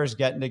entrepreneurs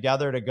getting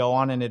together to go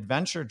on an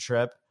adventure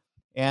trip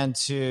and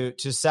to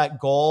set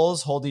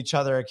goals, hold each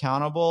other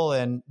accountable,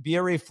 and be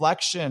a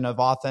reflection of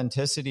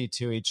authenticity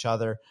to each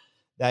other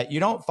that you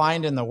don't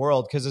find in the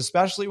world. Because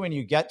especially when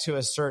you get to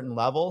a certain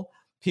level,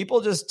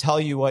 people just tell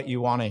you what you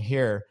want to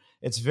hear.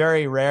 It's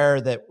very rare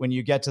that when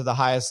you get to the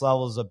highest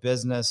levels of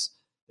business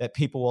that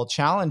people will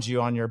challenge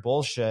you on your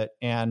bullshit.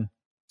 And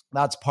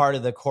that's part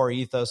of the core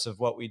ethos of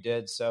what we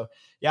did. So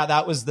yeah,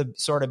 that was the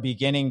sort of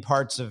beginning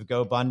parts of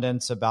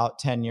GoBundance about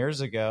 10 years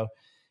ago.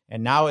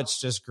 And now it's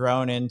just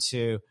grown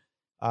into,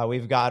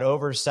 we've got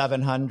over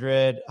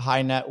 700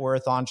 high net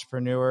worth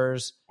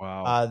entrepreneurs.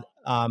 Wow.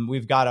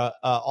 We've got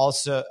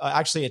also,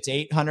 actually it's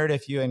 800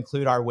 if you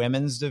include our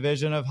women's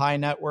division of high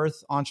net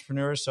worth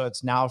entrepreneurs. So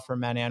it's now for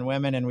men and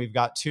women. And we've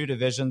got two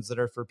divisions that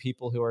are for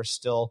people who are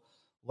still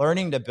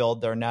learning to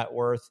build their net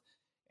worth.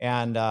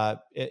 And,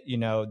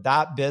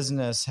 that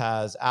business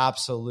has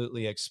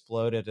absolutely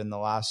exploded in the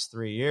last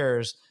 3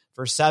 years.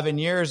 For 7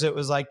 years, it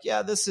was like,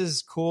 yeah, this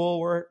is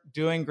cool. We're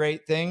doing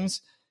great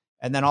things.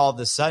 And then all of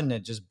a sudden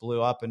it just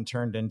blew up and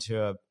turned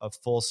into a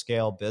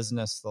full-scale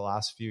business the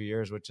last few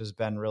years, which has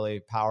been really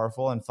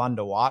powerful and fun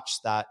to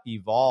watch that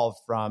evolve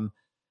from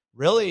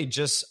really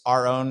just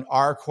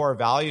our core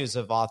values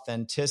of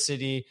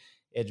authenticity,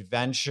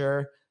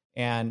 adventure,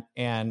 and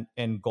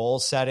goal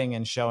setting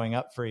and showing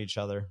up for each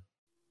other.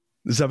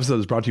 This episode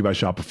is brought to you by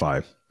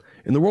Shopify.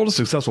 In the world of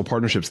successful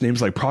partnerships,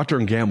 names like Procter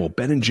 & Gamble,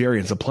 Ben & Jerry,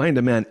 and Supply and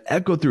Demand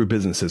echo through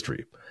business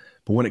history.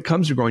 But when it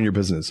comes to growing your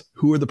business,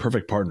 who are the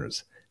perfect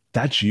partners?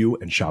 That's you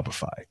and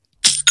Shopify.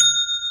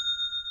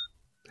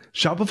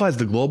 Shopify is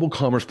the global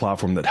commerce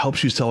platform that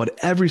helps you sell at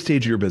every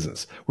stage of your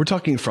business. We're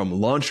talking from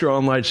launch your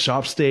online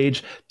shop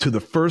stage to the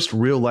first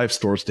real life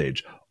store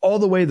stage, all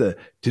the way to,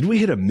 did we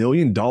hit $1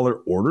 million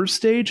order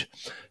stage?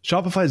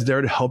 Shopify is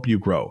there to help you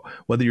grow.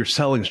 Whether you're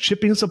selling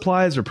shipping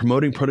supplies or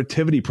promoting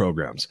productivity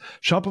programs,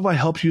 Shopify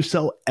helps you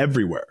sell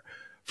everywhere.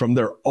 From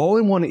their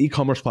all-in-one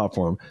e-commerce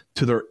platform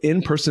to their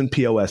in-person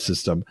POS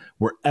system,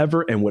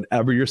 wherever and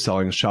whatever you're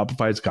selling,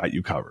 Shopify's got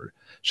you covered.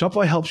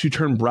 Shopify helps you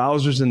turn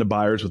browsers into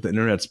buyers with the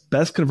internet's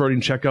best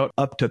converting checkout,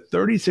 up to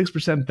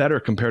 36% better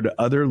compared to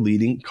other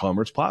leading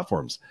commerce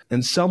platforms.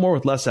 And sell more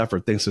with less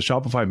effort thanks to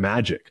Shopify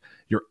Magic,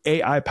 your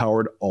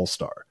AI-powered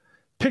all-star.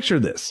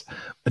 Picture this,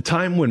 a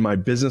time when my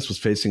business was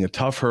facing a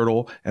tough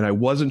hurdle and I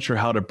wasn't sure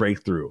how to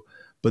break through.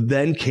 But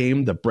then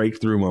came the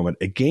breakthrough moment,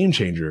 a game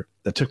changer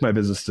that took my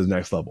business to the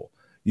next level.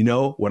 You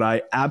know, what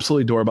I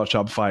absolutely adore about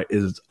Shopify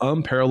is its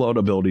unparalleled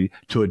ability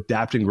to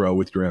adapt and grow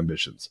with your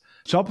ambitions.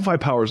 Shopify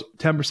powers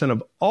 10%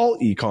 of all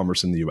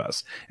e-commerce in the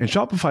US, and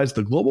Shopify is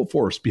the global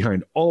force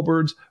behind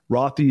Allbirds,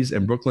 Rothy's,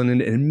 and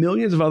Brooklinen, and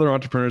millions of other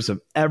entrepreneurs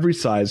of every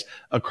size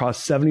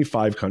across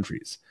 75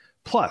 countries.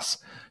 Plus,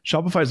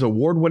 Shopify's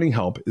award-winning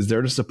help is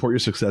there to support your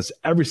success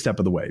every step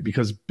of the way,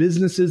 because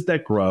businesses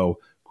that grow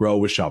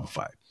with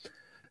Shopify.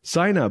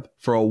 Sign up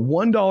for a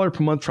 $1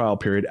 per month trial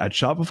period at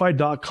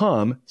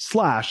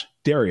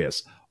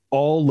shopify.com/Darius,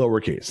 all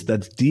lowercase.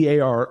 That's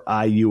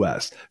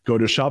Darius. Go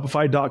to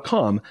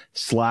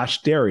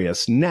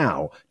shopify.com/Darius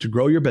now to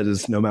grow your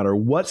business no matter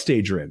what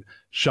stage you're in.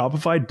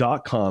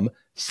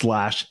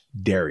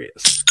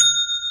 Shopify.com/Darius.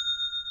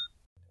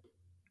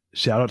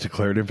 Shout out to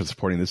Claritin for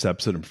supporting this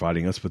episode and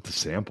providing us with the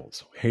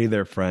samples. Hey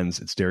there, friends.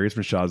 It's Darius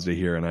from Shazda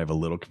here, and I have a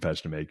little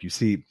confession to make. You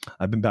see,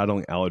 I've been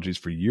battling allergies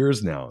for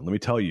years now, and let me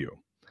tell you,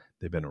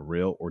 they've been a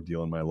real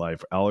ordeal in my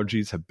life.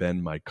 Allergies have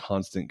been my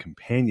constant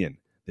companion.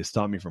 They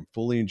stop me from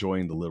fully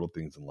enjoying the little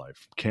things in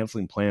life,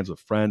 canceling plans with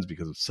friends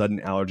because of sudden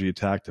allergy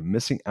attack, to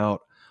missing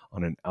out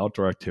on an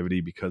outdoor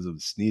activity because of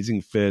the sneezing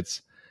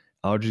fits.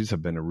 Allergies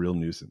have been a real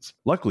nuisance.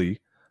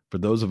 Luckily, for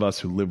those of us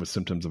who live with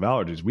symptoms of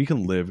allergies, we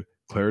can live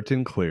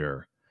Claritin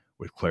Clear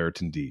with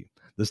Claritin D.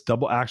 This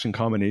double action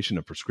combination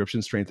of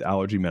prescription strength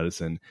allergy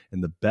medicine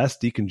and the best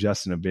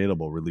decongestant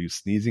available relieves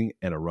sneezing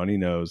and a runny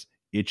nose,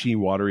 itchy,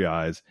 watery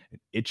eyes, an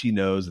itchy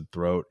nose and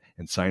throat,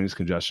 and sinus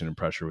congestion and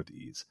pressure with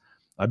ease.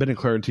 I've been a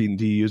Claritin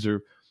D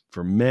user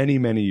for many,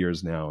 many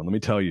years now, and let me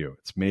tell you,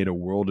 it's made a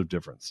world of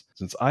difference.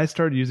 Since I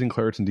started using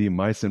Claritin D,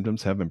 my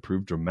symptoms have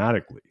improved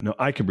dramatically. Now,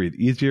 I can breathe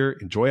easier,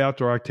 enjoy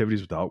outdoor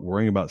activities without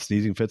worrying about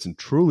sneezing fits, and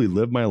truly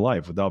live my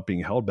life without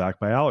being held back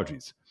by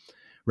allergies.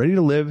 Ready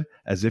to live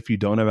as if you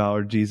don't have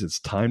allergies? It's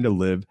time to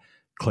live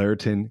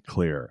Claritin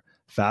Clear.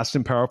 Fast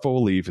and powerful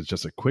relief is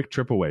just a quick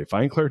trip away.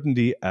 Find Claritin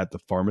D at the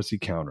pharmacy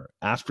counter.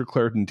 Ask for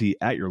Claritin D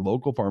at your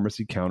local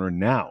pharmacy counter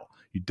now.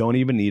 You don't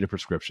even need a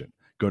prescription.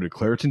 Go to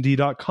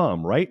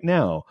ClaritinD.com right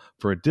now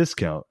for a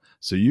discount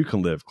so you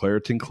can live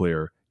Claritin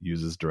Clear.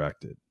 Use as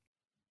directed.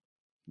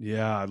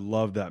 Yeah, I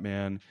love that,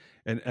 man.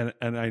 And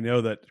I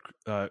know that,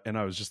 and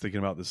I was just thinking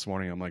about this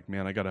morning. I'm like,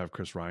 man, I got to have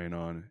Chris Ryan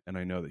on, and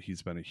I know that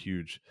he's been a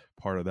huge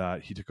part of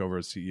that. He took over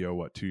as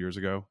CEO 2 years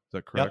ago? Is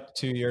that correct? Yep,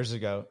 2 years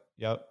ago.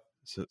 Yep.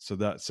 So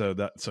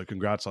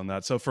congrats on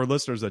that. So for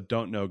listeners that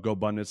don't know,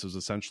 GoBundance was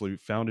essentially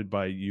founded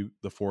by you,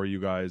 the four of you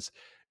guys.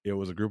 It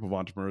was a group of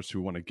entrepreneurs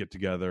who want to get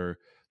together,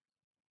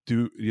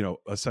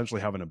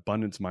 essentially have an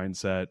abundance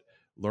mindset,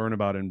 learn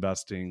about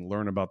investing,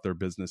 learn about their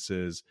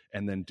businesses,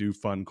 and then do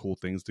fun, cool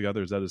things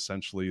together. Is that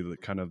essentially the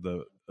kind of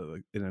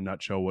in a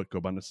nutshell, what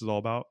GoBundance is all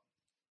about?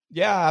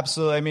 Yeah,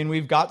 absolutely. I mean,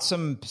 we've got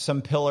some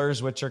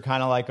pillars, which are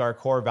kind of like our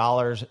core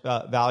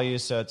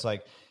values. So it's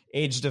like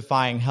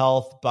age-defying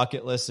health,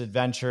 bucket list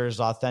adventures,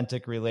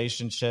 authentic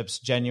relationships,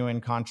 genuine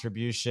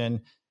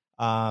contribution,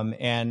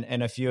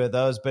 and a few of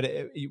those.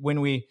 But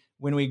when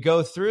we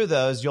go through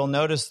those, you'll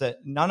notice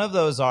that none of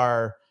those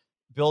are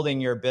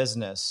building your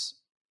business.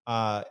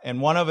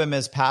 And one of them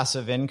is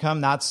passive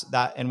income.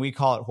 And we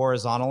call it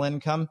horizontal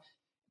income.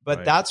 But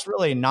right. That's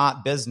really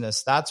not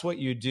business. That's what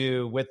you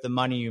do with the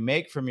money you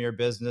make from your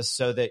business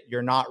so that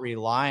you're not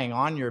relying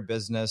on your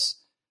business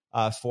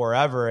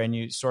forever, and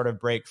you sort of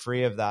break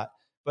free of that.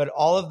 But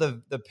all of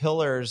the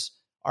pillars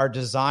are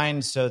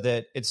designed so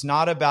that it's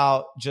not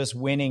about just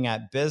winning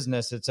at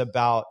business. It's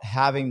about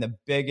having the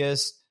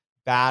biggest,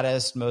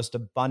 baddest, most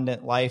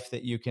abundant life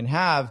that you can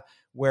have,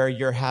 where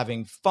you're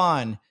having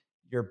fun.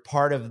 You're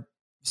part of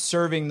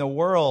serving the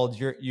world.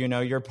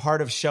 You're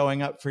part of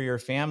showing up for your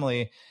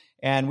family.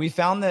 And we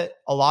found that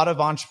a lot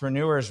of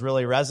entrepreneurs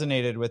really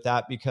resonated with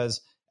that,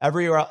 because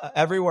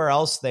everywhere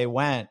else they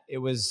went,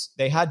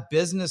 they had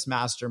business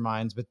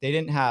masterminds, but they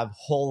didn't have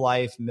whole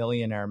life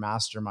millionaire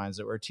masterminds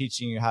that were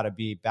teaching you how to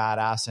be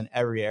badass in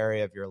every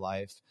area of your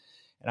life.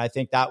 And I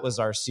think that was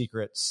our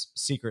secret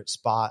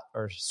spot,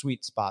 or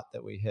sweet spot,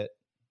 that we hit.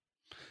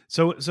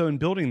 So in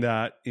building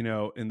that,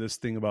 in this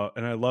thing about,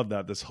 and I love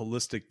that, this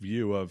holistic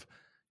view of,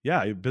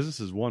 yeah,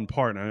 business is one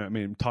part. And I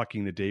mean,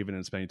 talking to David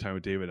and spending time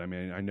with David, I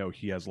mean, I know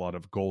he has a lot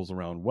of goals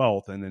around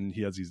wealth, and then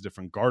he has these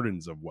different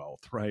gardens of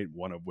wealth, right?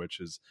 One of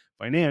which is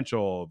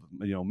financial,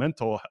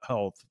 mental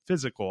health,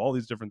 physical, all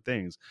these different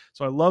things.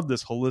 So I love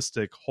this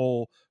holistic,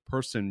 whole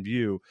person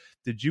view.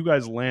 Did you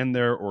guys land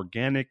there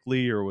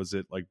organically, or was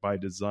it like by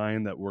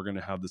design that we're going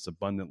to have this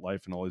abundant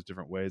life in all these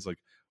different ways? Like,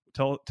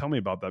 tell me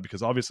about that,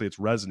 because obviously it's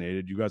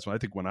resonated. You guys, I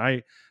think when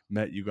I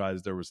met you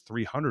guys, there was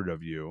 300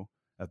 of you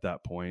at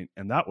that point,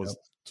 and that was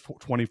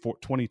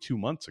 22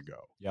 months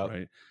ago. Yep.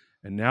 Right.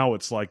 And now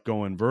it's like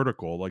going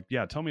vertical. Like,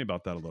 yeah, tell me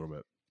about that a little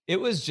bit. It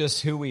was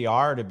just who we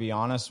are, to be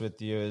honest with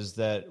you, is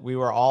that we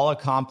were all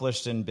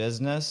accomplished in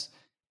business,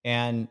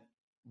 and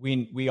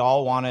we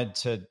all wanted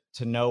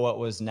to know what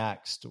was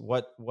next.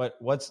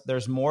 What's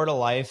there's more to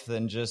life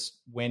than just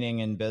winning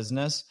in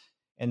business.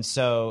 And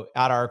so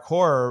at our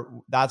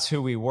core, that's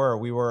who we were.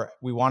 We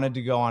wanted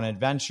to go on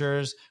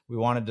adventures. We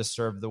wanted to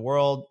serve the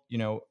world,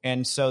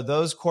 and so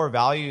those core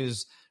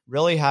values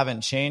really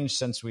haven't changed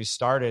since we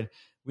started.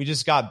 We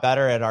just got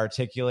better at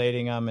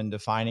articulating them and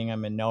defining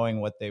them and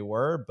knowing what they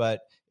were.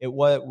 But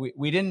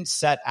we didn't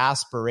set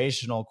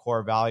aspirational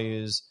core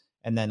values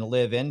and then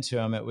live into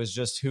them. It was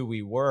just who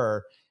we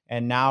were.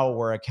 And now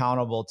we're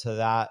accountable to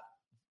that,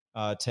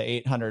 to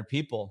 800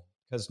 people,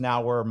 because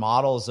now we're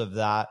models of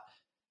that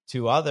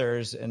to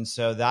others. And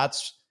so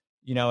that's,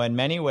 in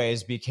many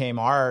ways became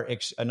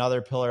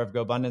another pillar of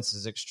GoBundance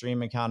is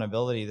extreme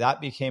accountability.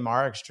 That became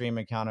our extreme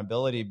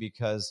accountability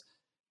because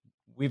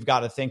we've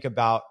got to think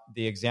about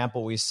the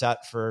example we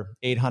set for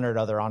 800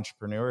 other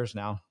entrepreneurs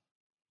now.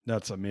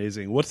 That's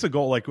amazing. What's the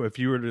goal? Like, if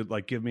you were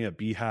to give me a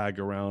BHAG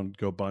around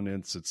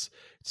GoBundance, it's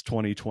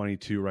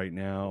 2022 right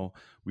now.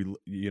 We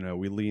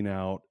lean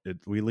out,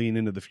 we lean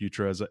into the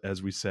future,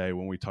 as we say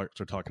when we start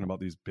talking about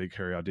these big,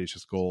 hairy,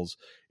 audacious goals.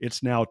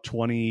 It's now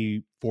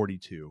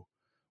 2042.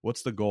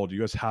 What's the goal? Do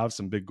you guys have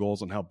some big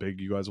goals on how big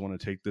you guys want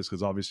to take this?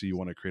 Because obviously you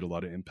want to create a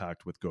lot of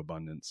impact with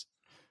GoBundance.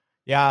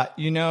 Yeah,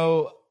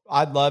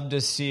 I'd love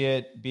to see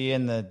it be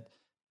in the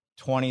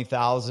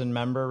 20,000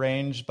 member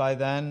range by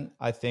then.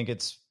 I think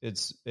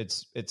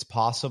it's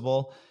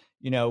possible.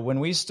 When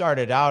we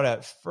started out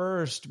at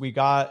first, we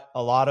got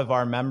a lot of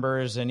our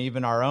members and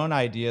even our own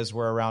ideas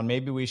were around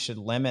maybe we should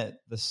limit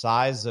the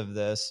size of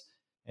this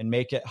and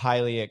make it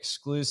highly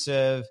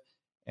exclusive.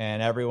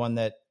 And everyone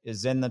that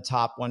is in the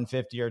top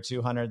 150 or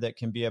 200 that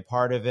can be a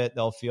part of it,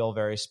 they'll feel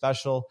very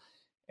special.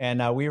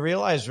 And we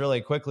realized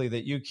really quickly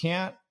that you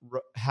can't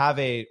have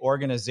a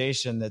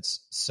organization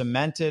that's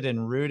cemented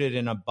and rooted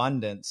in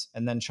abundance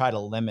and then try to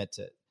limit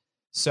it.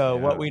 So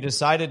what we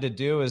decided to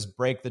do is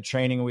break the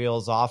training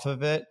wheels off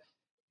of it,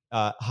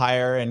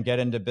 hire and get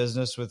into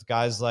business with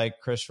guys like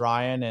Chris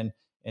Ryan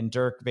and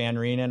Dirk Van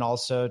Reenen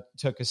also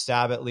took a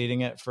stab at leading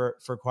it for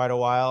quite a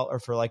while, or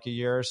for like a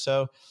year or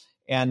so.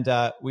 And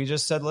we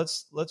just said,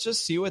 let's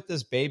just see what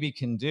this baby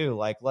can do.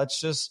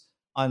 Let's just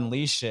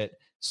unleash it.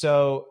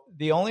 So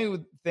the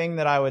only thing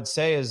that I would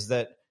say is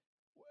that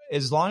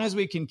as long as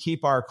we can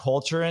keep our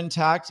culture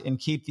intact and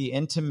keep the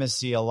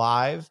intimacy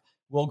alive,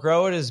 we'll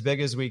grow it as big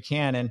as we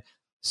can. And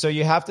so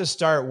you have to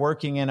start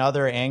working in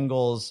other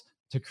angles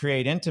to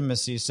create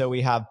intimacy. So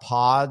we have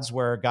pods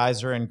where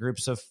guys are in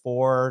groups of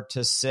 4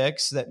 to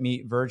 6 that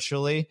meet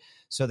virtually.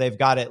 So they've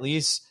got at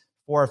least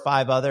 4 or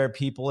 5 other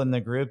people in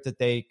the group that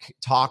they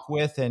talk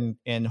with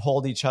and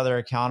hold each other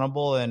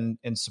accountable and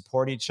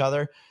support each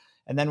other.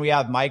 And then we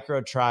have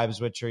micro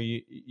tribes, which are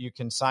you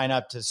can sign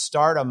up to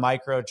start a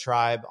micro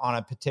tribe on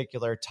a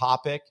particular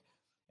topic,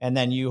 and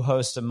then you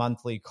host a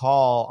monthly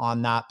call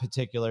on that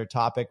particular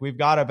topic. We've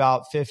got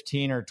about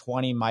 15 or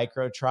 20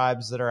 micro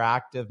tribes that are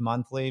active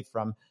monthly,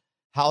 from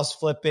house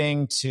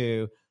flipping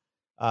to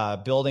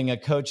building a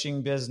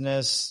coaching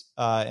business,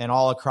 and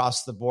all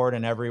across the board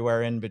and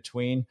everywhere in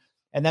between.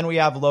 And then we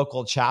have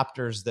local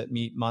chapters that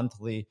meet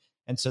monthly.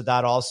 And so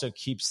that also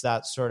keeps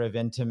that sort of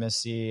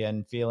intimacy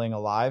and feeling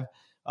alive.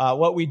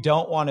 What we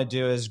don't want to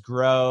do is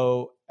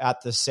grow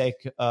at the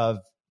sake of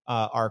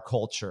our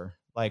culture.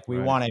 We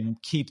want to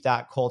keep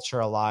that culture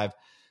alive.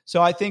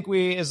 So I think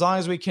as long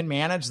as we can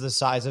manage the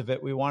size of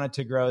it, we want it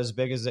to grow as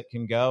big as it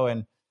can go.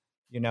 And,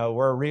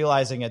 we're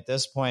realizing at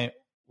this point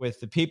with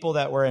the people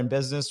that we're in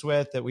business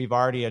with that we've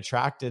already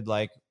attracted,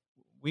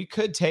 we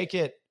could take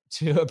it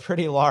to a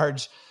pretty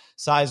large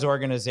size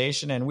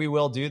organization. And we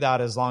will do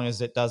that as long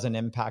as it doesn't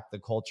impact the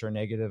culture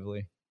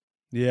negatively.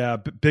 Yeah,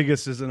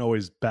 biggest isn't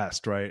always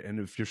best, right? And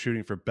if you're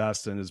shooting for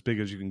best and as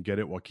big as you can get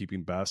it while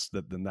keeping best,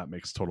 then that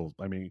makes total.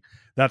 I mean,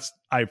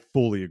 I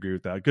fully agree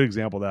with that. A good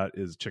example of that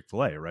is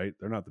Chick-fil-A, right?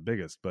 They're not the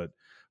biggest, but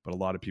a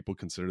lot of people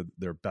consider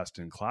they're best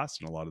in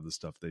class in a lot of the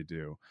stuff they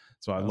do.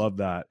 So I love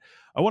that.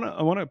 I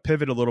want to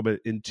pivot a little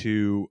bit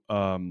into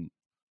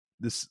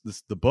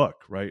the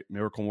book, right?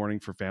 Miracle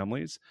Morning for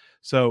Families.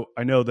 So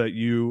I know that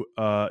you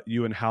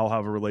and Hal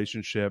have a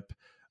relationship.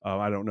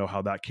 I don't know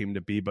how that came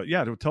to be, but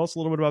yeah, tell us a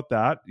little bit about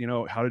that.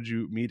 How did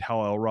you meet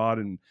Hal Elrod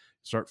and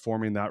start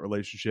forming that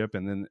relationship?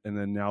 And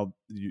then now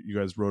you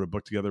guys wrote a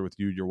book together with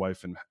you, your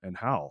wife, and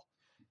Hal.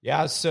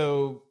 Yeah.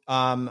 So,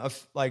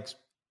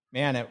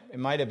 man, it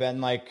might've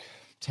been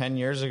 10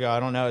 years ago. I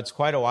don't know. It's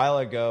quite a while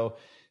ago.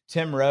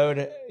 Tim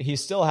Rode, he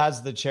still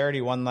has the charity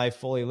One Life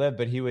Fully Lived,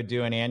 but he would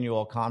do an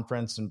annual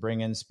conference and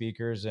bring in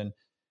speakers. And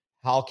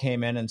Hal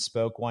came in and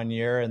spoke one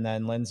year. And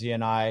then Lindsay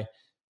and I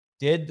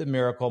did the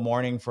Miracle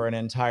Morning for an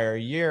entire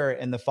year.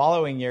 And the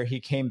following year, he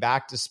came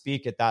back to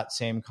speak at that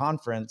same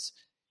conference.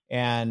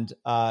 And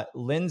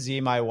Lindsay,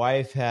 my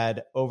wife,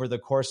 had over the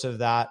course of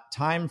that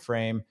time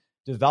frame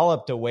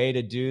developed a way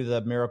to do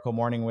the Miracle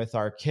Morning with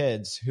our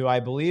kids, who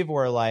I believe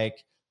were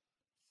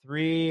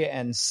 3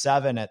 and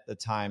 7 at the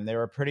time. They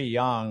were pretty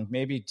young,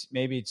 maybe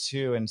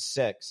 2 and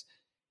 6.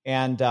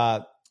 And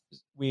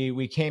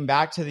we came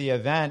back to the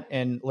event,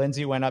 and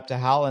Lindsay went up to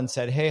Hal and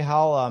said, "Hey,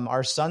 Hal,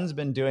 our son's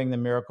been doing the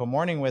Miracle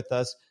Morning with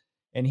us,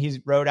 and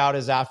he wrote out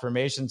his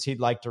affirmations. He'd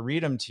like to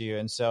read them to you."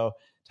 And so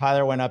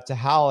Tyler went up to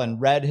Hal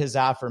and read his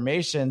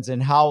affirmations,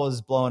 and Hal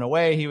was blown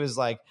away. He was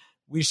like,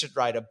 we should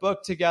write a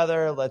book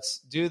together. Let's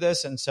do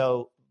this. And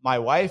so my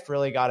wife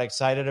really got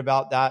excited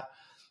about that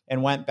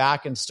and went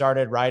back and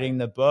started writing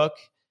the book.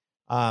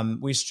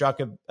 We struck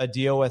a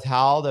deal with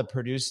Hal to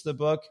produce the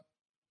book,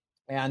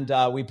 and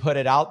we put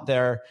it out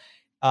there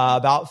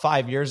about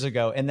 5 years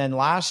ago. And then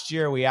last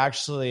year, we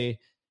actually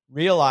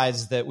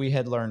realized that we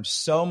had learned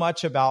so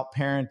much about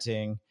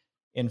parenting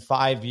in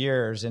 5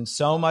 years and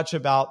so much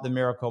about the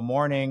Miracle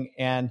Morning.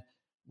 And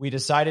we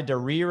decided to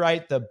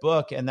rewrite the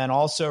book and then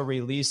also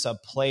release a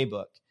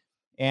playbook.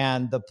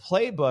 And the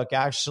playbook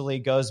actually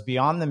goes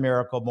beyond the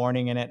Miracle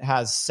Morning, and it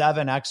has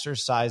 7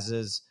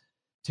 exercises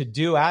to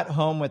do at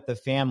home with the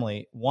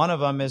family. One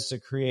of them is to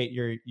create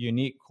your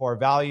unique core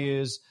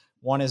values.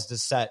 One is to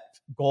set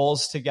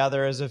goals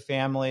together as a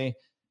family.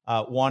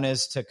 One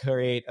is to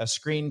create a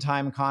screen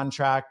time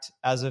contract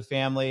as a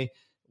family.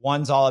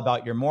 One's all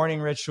about your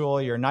morning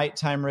ritual, your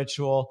nighttime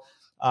ritual.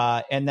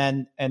 And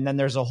then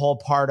there's a whole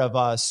part of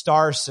a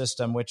star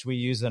system, which we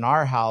use in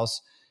our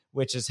house,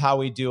 which is how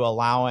we do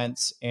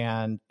allowance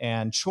and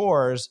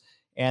chores.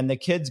 And the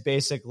kids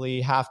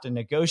basically have to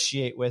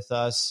negotiate with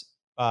us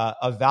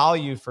a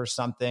value for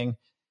something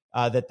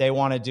that they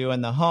want to do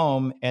in the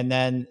home. And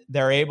then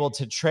they're able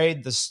to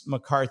trade the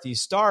McCarthy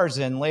stars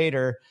in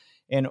later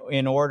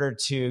in order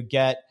to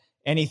get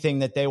anything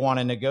that they want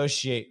to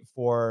negotiate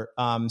for.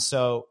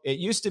 So it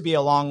used to be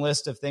a long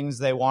list of things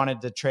they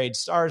wanted to trade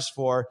stars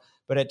for,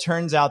 but it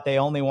turns out they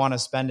only want to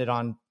spend it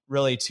on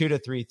really 2 to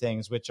 3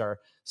 things, which are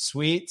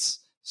sweets,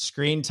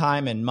 screen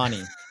time, and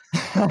money.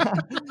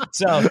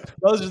 So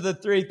those are the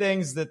 3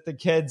 things that the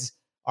kids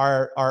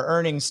are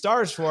earning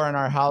stars for in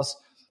our house.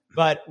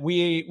 But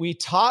we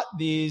taught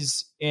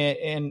these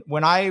in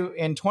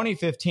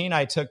 2015,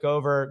 I took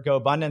over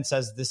GoBundance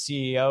as the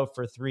CEO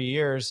for 3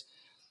 years.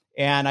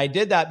 And I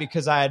did that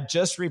because I had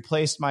just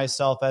replaced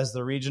myself as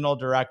the regional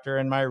director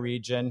in my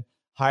region,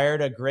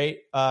 hired a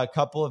great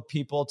couple of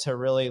people to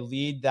really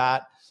lead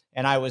that.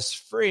 And I was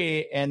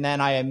free. And then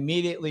I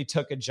immediately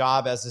took a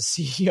job as a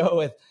CEO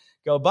with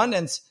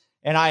GoBundance.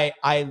 And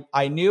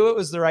I knew it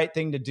was the right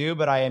thing to do,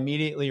 but I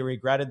immediately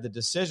regretted the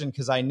decision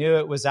because I knew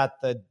it was at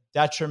the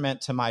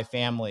detriment to my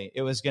family.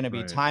 It was going to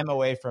be time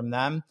away from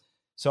them.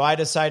 So I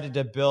decided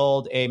to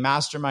build a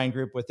mastermind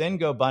group within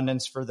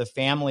GoBundance for the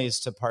families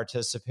to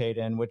participate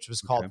in, which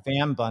was called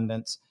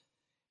FamBundance.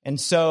 And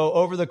so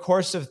over the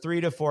course of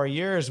 3 to 4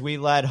 years, we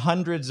led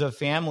hundreds of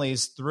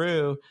families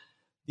through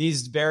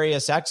these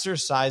various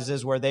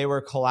exercises where they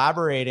were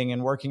collaborating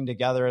and working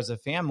together as a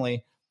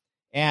family.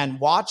 And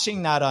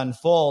watching that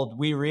unfold,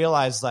 we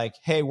realized like,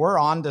 hey, we're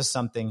onto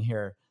something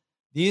here.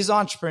 These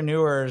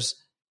entrepreneurs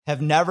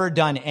have never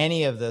done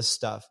any of this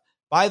stuff.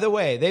 By the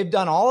way, they've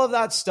done all of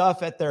that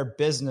stuff at their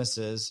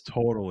businesses.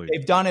 Totally.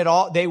 They've done it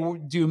all. They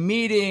do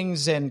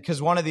meetings, and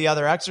because one of the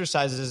other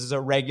exercises is a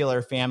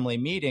regular family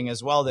meeting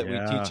as well that we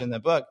teach in the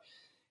book.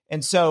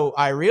 And so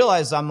I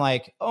realized, I'm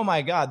like, oh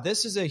my God,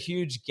 this is a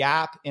huge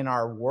gap in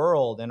our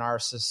world, in our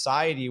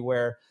society,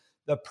 where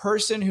the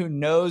person who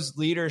knows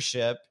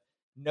leadership,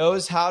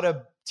 knows how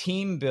to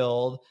team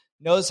build,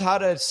 knows how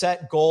to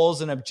set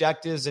goals and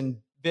objectives and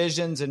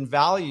visions and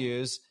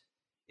values,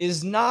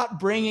 is not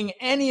bringing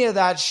any of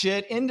that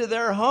shit into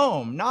their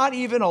home, not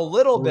even a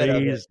little bit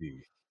of it.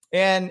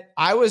 And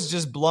I was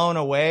just blown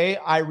away.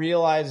 I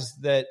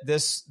realized that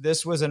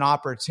this was an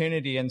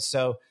opportunity. And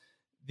so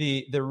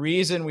the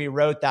reason we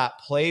wrote that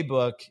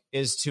playbook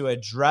is to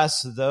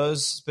address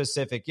those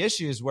specific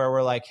issues where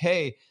we're like,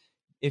 hey,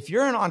 if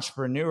you're an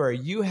entrepreneur,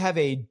 you have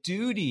a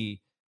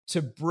duty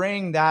to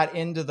bring that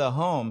into the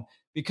home,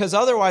 because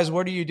otherwise,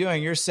 what are you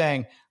doing? You're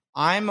saying,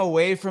 I'm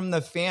away from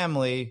the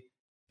family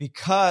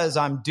because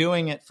I'm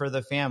doing it for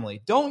the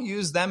family. Don't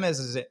use them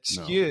as an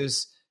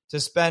excuse to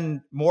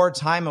spend more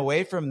time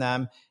away from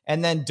them.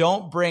 And then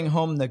don't bring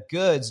home the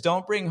goods.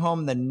 Don't bring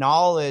home the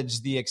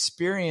knowledge, the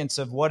experience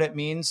of what it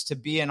means to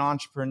be an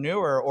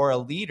entrepreneur or a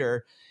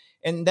leader.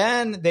 And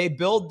then they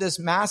build this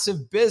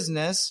massive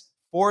business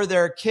for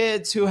their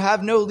kids who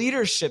have no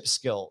leadership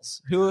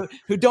skills, who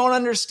don't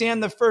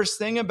understand the first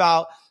thing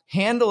about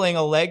handling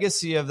a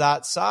legacy of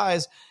that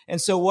size. And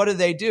so what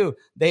do?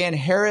 They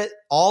inherit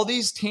all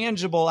these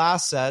tangible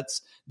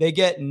assets. They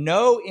get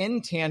no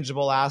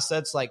intangible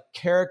assets like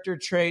character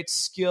traits,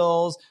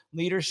 skills,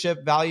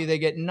 leadership value. They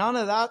get none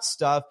of that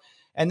stuff.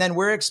 And then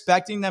we're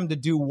expecting them to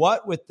do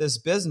what with this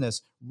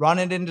business? Run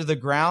it into the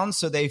ground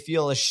so they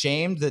feel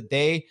ashamed that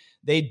they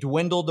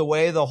dwindled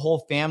away the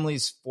whole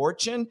family's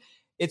fortune.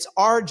 It's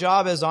our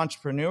job as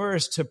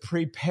entrepreneurs to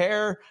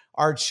prepare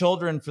our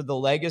children for the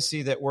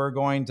legacy that we're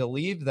going to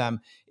leave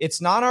them.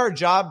 It's not our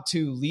job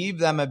to leave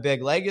them a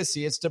big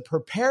legacy. It's to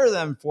prepare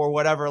them for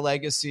whatever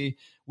legacy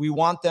we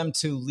want them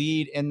to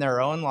lead in their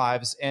own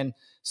lives. And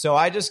so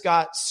I just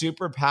got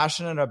super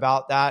passionate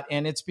about that.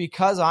 And it's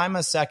because I'm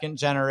a second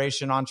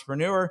generation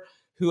entrepreneur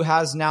who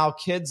has now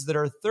kids that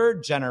are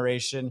third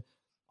generation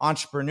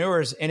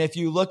entrepreneurs. And if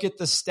you look at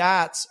the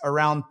stats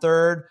around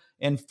third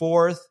and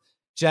fourth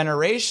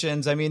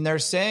generations, I mean,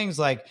 there's sayings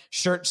like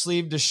shirt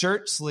sleeve to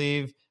shirt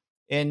sleeve.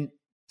 And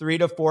 3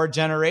 to 4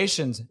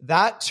 generations.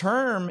 That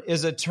term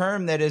is a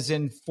term that is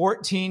in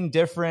 14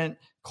 different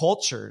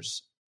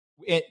cultures,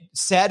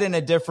 said in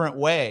a different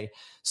way.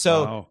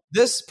 So Wow.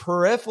 this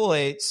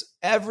proliferates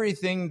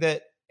everything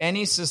that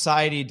any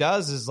society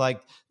does. Is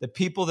like the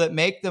people that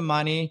make the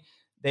money,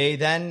 they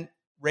then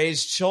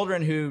raise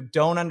children who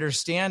don't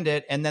understand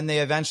it, and then they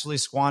eventually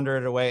squander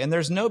it away. And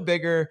there's no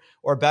bigger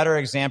or better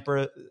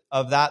example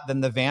of that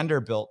than the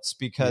Vanderbilts,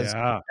 because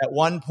Yeah. at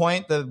one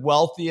point, the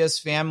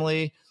wealthiest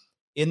family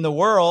in the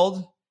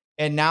world,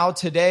 and now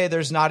today,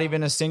 there's not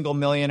even a single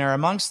millionaire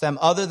amongst them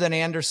other than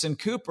Anderson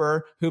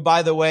Cooper, who,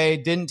 by the way,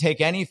 didn't take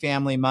any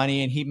family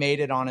money and he made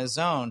it on his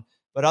own.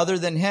 But other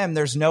than him,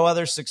 there's no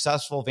other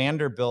successful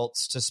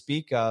Vanderbilts to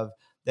speak of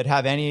that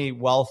have any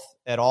wealth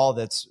at all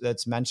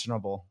that's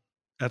mentionable.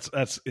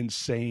 That's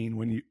insane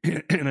when you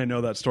and I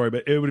know that story,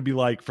 but it would be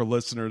like for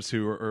listeners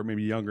who are or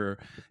maybe younger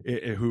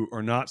who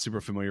are not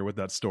super familiar with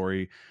that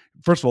story.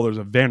 First of all, there's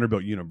a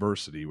Vanderbilt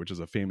University, which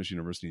is a famous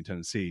university in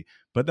Tennessee,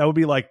 but that would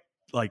be like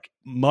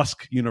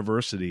Musk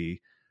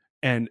University,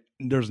 and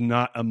there's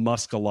not a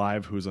Musk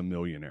alive who's a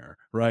millionaire,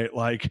 right?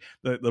 Like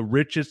the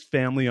richest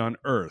family on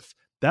earth.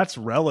 That's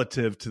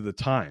relative to the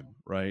time,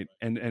 right?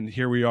 And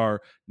here we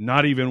are,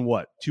 not even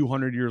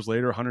 200 years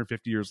later,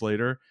 150 years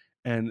later,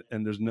 and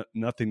there's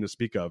nothing to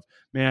speak of.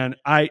 Man,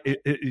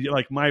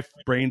 like my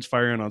brain's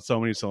firing on so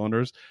many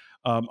cylinders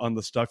on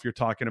the stuff you're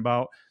talking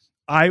about.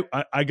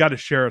 I got to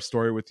share a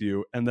story with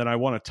you, and then I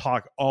want to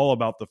talk all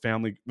about the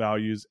family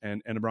values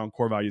and around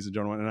core values in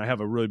general. And I have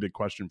a really big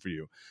question for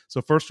you.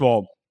 So first of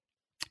all,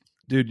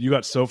 dude, you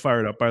got so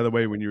fired up, by the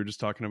way, when you were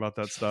just talking about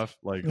that stuff,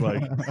 like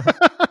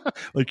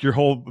like your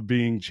whole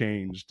being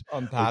changed.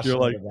 I'm Like you're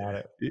passionate about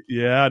it.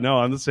 yeah, no,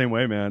 I'm the same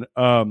way, man.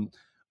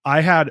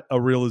 I had a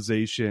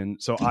realization.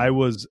 So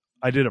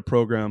I did a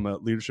program, a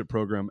leadership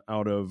program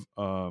out of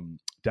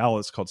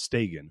Dallas called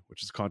Stagen,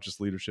 which is a conscious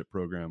leadership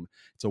program.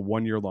 It's a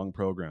 1-year long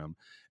program.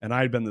 And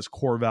I had been this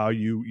core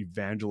value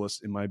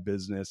evangelist in my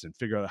business and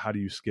figured out how do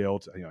you scale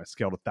to, I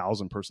scaled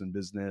 1,000-person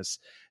business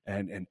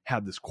and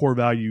had this core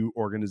value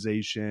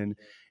organization.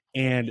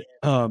 And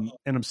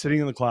I'm sitting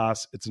in the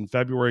class. It's in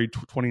February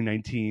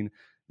 2019.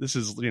 This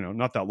is,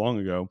 not that long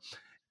ago.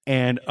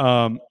 And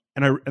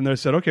they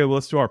said, okay, well,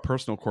 let's do our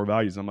personal core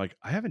values. I'm like,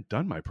 I haven't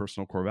done my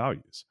personal core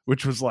values,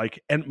 which was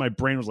like, and my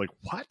brain was like,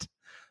 what?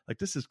 Like,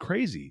 this is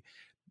crazy.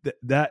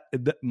 That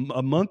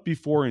a month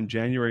before, in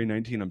January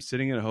 19, I'm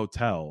sitting in a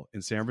hotel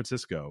in San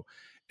Francisco.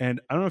 And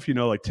I don't know if you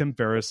know, like Tim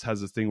Ferriss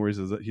has this thing where he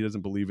says that he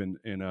doesn't believe in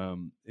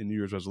New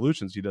Year's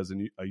resolutions. He does a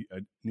New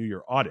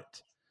Year audit.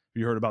 Have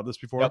you heard about this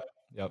before?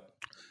 Yep.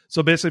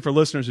 So basically, for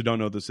listeners who don't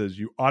know what this is,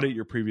 you audit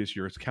your previous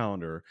year's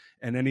calendar,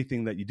 and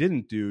anything that you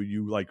didn't do,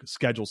 you like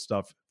schedule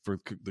stuff for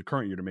the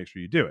current year to make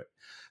sure you do it.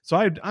 So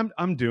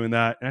I'm doing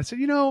that, and I said,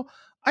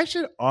 I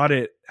should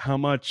audit how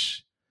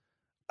much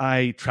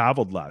I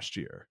traveled last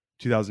year,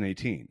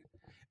 2018.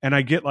 And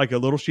I get like a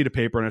little sheet of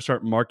paper and I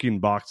start marking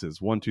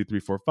boxes 1, 2, 3,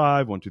 4,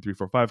 5, 1, 2, 3,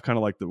 4, 5, kind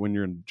of like when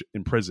you're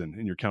in prison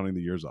and you're counting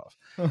the years off.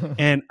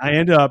 And I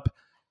end up,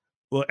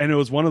 well, and it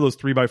was one of those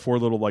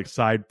 3x4 little like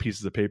side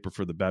pieces of paper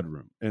for the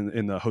bedroom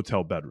in the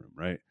hotel bedroom,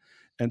 right?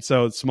 And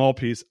so it's a small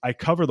piece. I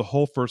cover the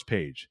whole first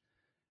page,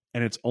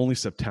 and it's only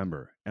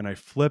September, and I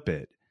flip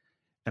it,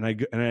 and I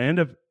end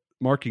up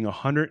marking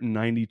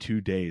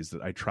 192 days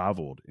that I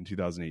traveled in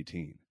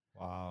 2018.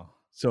 Wow.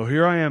 So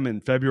here I am in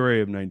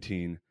February of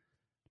 19,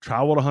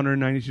 traveled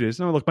 192 days.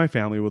 Now, look, my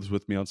family was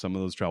with me on some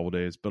of those travel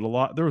days, but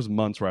there was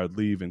months where I'd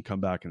leave and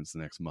come back and it's the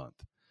next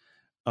month.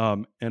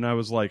 And I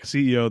was like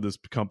CEO of this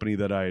company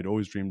that I had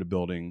always dreamed of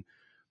building,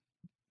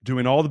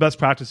 doing all the best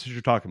practices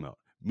you're talking about,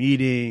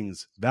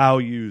 meetings,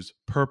 values,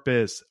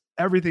 purpose,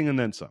 everything, and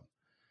then some.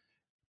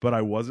 But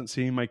I wasn't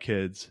seeing my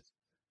kids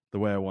the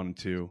way I wanted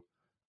to.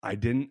 I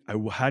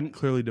hadn't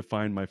clearly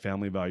defined my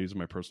family values and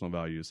my personal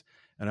values.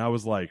 And I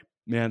was like,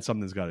 man,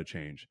 something's got to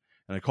change.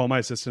 And I called my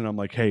assistant. I'm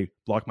like, hey,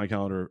 block my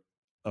calendar.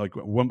 Like,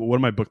 what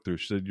am I booked through?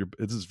 She said,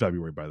 this is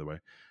February, by the way.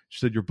 She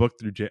said, you're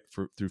booked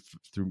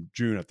through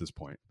June at this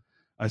point.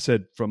 I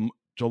said, from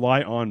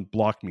July on,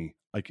 block me.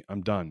 Like,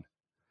 I'm done.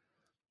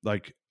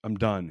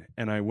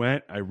 And I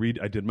went, I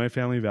did my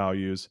family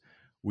values.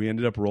 We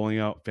ended up rolling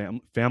out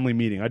family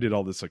meeting. I did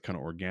all this like kind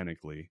of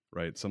organically,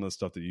 right? Some of the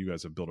stuff that you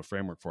guys have built a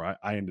framework for,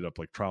 I ended up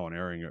like trial and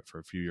erroring it for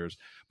a few years.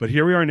 But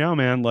here we are now,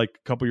 man. Like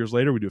a couple years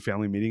later, we do a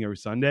family meeting every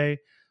Sunday.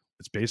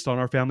 It's based on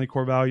our family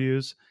core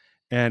values.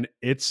 And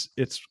it's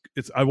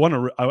I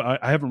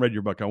haven't read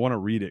your book. I want to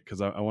read it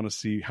because I want to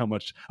see how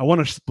much I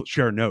want to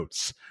share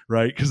notes,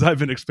 right? Because I've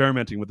been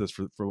experimenting with this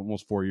for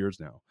almost 4 years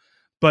now.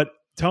 But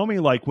tell me,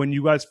 like, when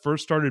you guys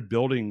first started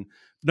building,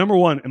 number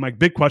one, and my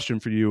big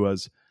question for you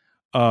was,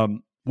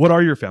 what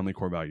are your family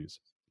core values?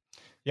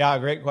 Yeah,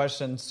 great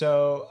question.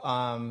 So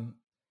I'm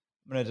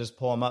going to just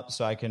pull them up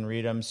so I can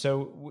read them.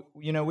 So,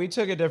 we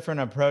took a different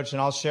approach,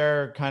 and I'll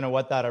share kind of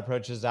what that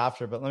approach is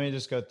after, but let me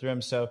just go through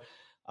them. So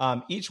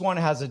each one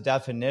has a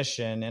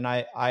definition, and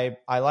I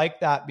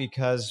like that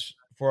because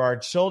for our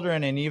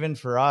children and even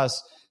for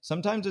us,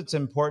 sometimes it's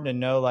important to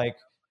know, like,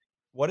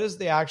 what is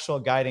the actual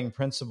guiding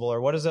principle,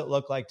 or what does it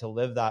look like to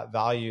live that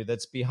value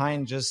that's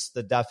behind just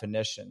the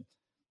definition?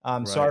 So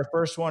Right. our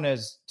first one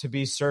is to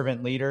be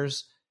servant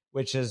leaders,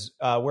 which is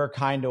we're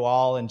kind to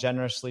all and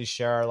generously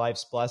share our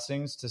life's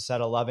blessings to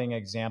set a loving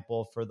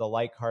example for the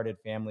like-hearted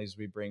families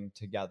we bring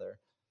together.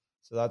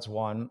 So that's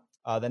one.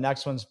 The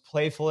next one's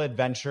playful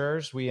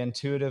adventurers. We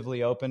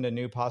intuitively open to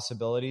new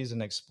possibilities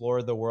and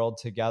explore the world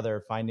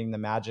together, finding the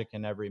magic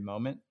in every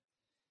moment.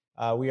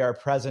 We are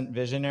present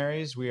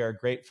visionaries. We are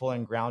grateful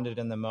and grounded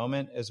in the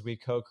moment as we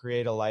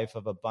co-create a life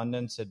of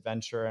abundance,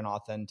 adventure, and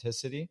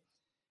authenticity.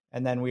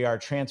 And then we are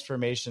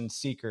transformation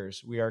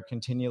seekers. We are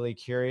continually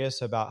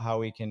curious about how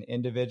we can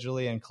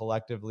individually and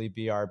collectively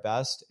be our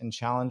best and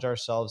challenge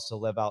ourselves to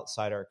live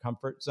outside our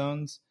comfort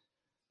zones.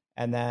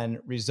 And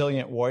then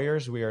resilient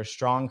warriors. We are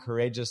strong,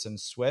 courageous, and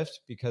swift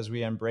because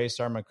we embrace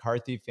our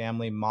McCarthy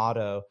family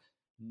motto,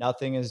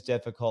 nothing is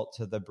difficult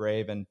to the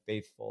brave and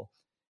faithful.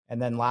 And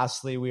then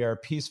lastly, we are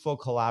peaceful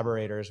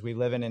collaborators. We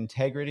live in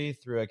integrity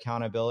through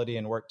accountability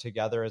and work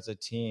together as a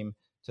team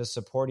to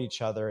support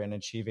each other in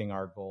achieving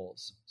our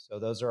goals. So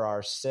those are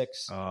our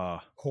 6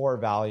 core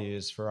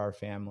values for our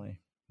family.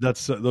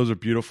 Those are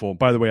beautiful.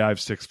 By the way, I have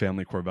 6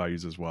 family core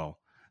values as well.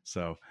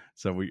 So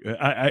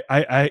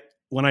I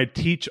when I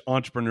teach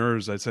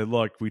entrepreneurs, I say,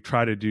 look, we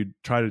try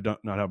to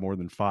not have more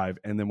than 5.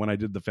 And then when I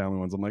did the family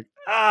ones, I'm like,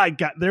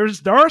 there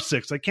are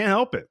 6. I can't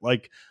help it.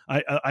 Like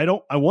I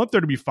want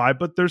there to be 5,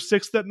 but there's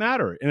 6 that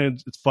matter.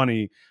 And it's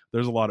funny.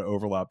 There's a lot of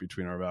overlap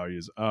between our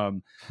values.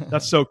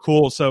 That's so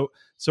cool. So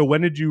when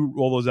did you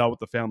roll those out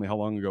with the family? How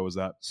long ago was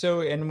that?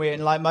 So,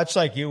 much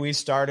like you, we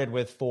started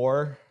with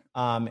 4.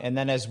 And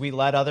then as we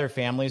led other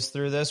families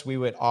through this,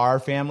 our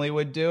family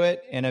would do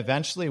it. And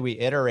eventually we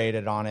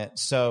iterated on it.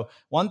 So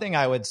one thing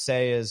I would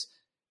say is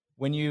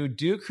when you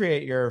do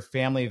create your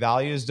family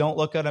values, don't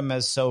look at them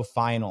as so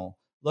final.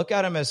 Look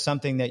at them as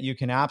something that you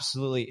can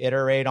absolutely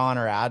iterate on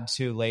or add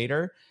to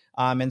later.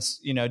 And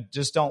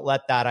just don't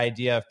let that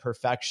idea of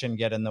perfection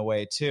get in the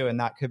way too.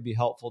 And that could be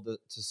helpful to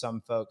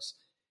some folks.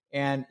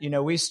 And,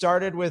 we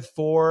started with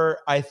 4,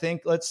 I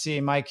think, let's see,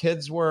 my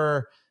kids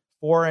were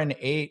 4 and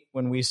 8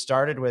 when we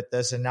started with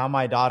this. And now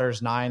my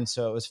daughter's 9.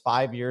 So it was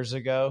 5 years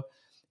ago.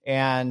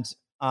 And,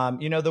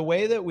 the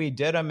way that we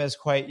did them is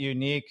quite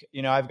unique.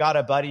 I've got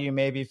a buddy you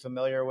may be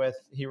familiar with.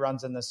 He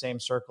runs in the same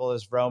circle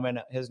as Roman.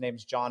 His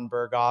name's John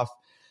Berghoff.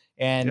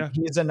 And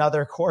he's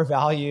another core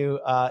value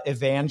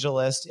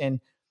evangelist.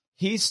 And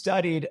he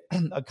studied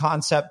a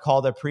concept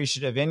called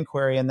appreciative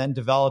inquiry and then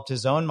developed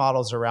his own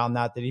models around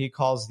that he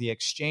calls the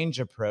exchange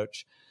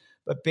approach.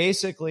 But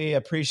basically,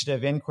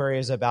 appreciative inquiry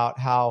is about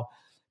how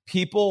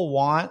people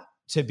want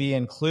to be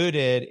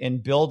included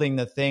in building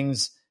the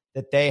things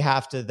that they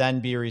have to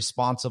then be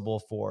responsible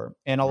for.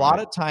 And a lot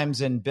of times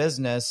in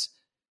business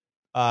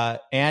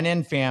and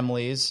in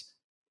families,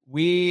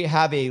 we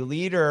have a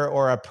leader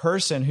or a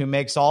person who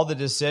makes all the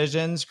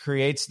decisions,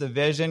 creates the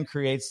vision,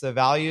 creates the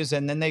values,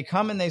 and then they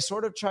come and they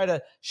sort of try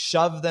to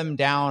shove them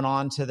down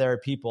onto their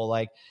people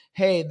like,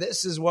 hey,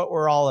 this is what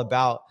we're all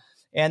about.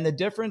 And the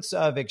difference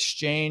of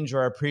exchange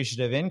or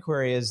appreciative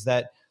inquiry is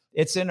that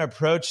it's an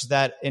approach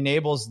that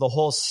enables the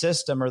whole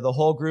system or the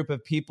whole group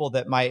of people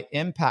that might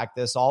impact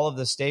this, all of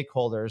the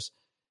stakeholders,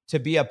 to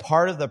be a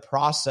part of the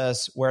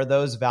process where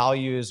those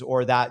values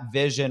or that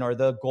vision or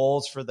the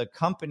goals for the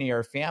company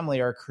or family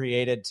are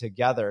created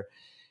together.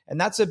 And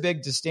that's a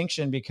big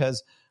distinction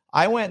because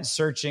I went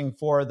searching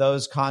for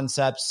those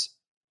concepts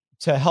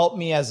to help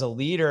me as a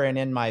leader and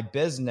in my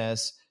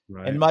business.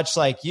 Right. And much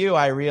like you,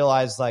 I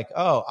realized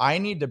I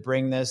need to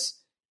bring this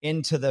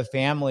into the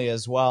family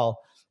as well.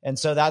 And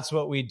so that's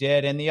what we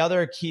did. And the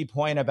other key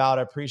point about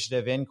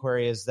appreciative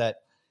inquiry is that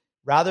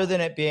rather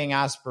than it being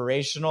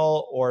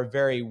aspirational or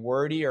very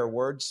wordy or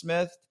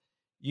wordsmith,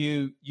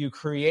 you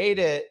create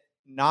it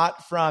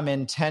not from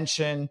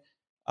intention,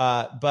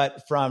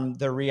 but from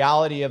the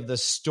reality of the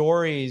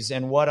stories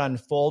and what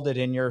unfolded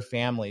in your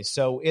family.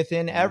 So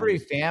within every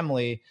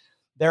family,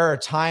 there are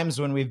times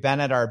when we've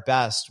been at our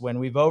best, when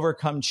we've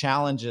overcome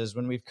challenges,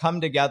 when we've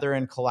come together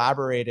and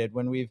collaborated,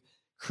 when we've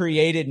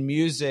created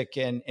music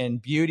and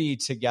beauty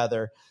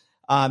together.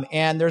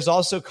 And there's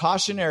also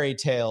cautionary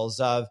tales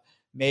of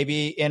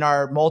maybe in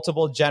our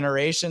multiple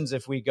generations,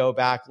 if we go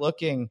back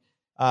looking,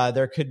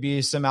 there could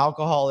be some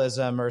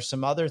alcoholism or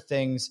some other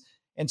things.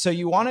 And so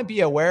you want to be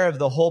aware of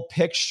the whole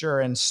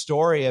picture and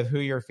story of who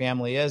your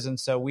family is. And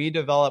so we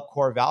develop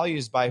core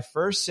values by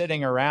first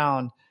sitting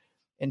around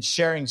and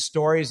sharing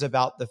stories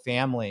about the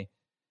family,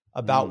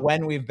 about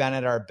when we've been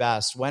at our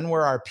best, when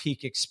were our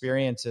peak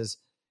experiences.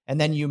 And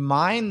then you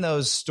mine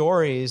those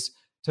stories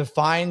to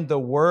find the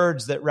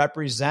words that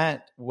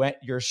represent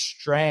your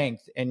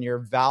strength and your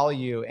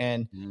value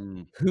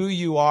and who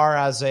you are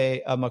as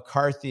a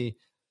McCarthy.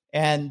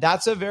 And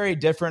that's a very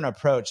different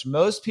approach.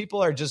 Most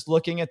people are just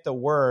looking at the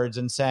words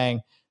and saying,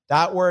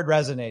 that word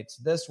resonates,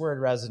 this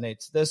word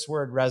resonates, this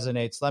word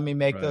resonates. Let me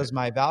make those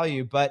my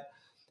value. But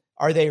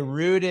are they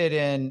rooted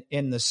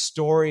in the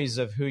stories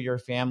of who your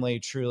family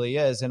truly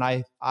is? And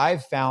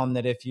I've found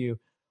that if you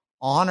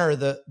honor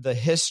the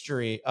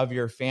history of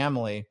your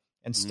family,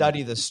 and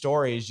study the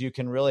stories, you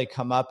can really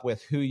come up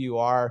with who you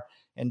are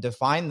and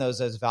define those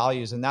as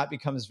values. And that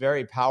becomes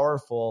very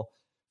powerful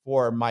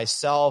for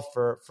myself,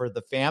 for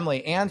the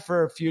family, and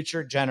for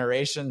future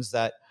generations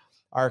that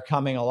are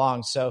coming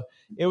along. So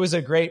it was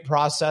a great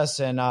process.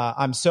 And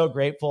I'm so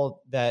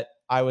grateful that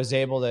I was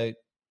able to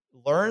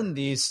learn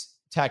these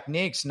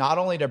techniques, not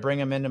only to bring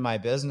them into my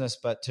business,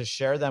 but to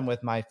share them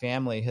with my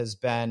family has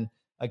been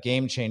a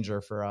game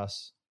changer for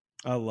us.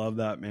 I love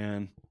that,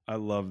 man. I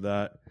love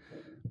that,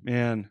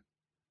 man.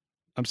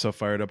 I'm so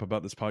fired up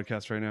about this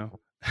podcast right now.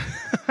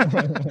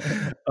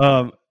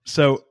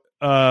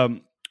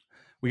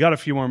 We got a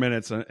few more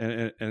minutes,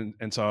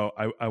 and so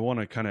I want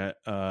to kind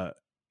of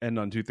end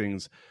on two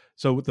things.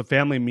 So with the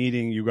family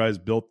meeting, you guys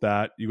built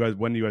that.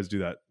 When do you guys do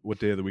that? What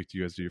day of the week do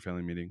you guys do your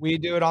family meeting? We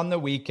do it on the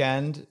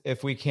weekend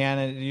if we can.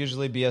 It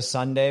usually be a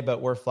Sunday,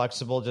 but we're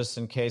flexible just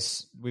in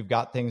case we've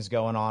got things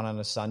going on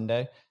a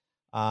Sunday.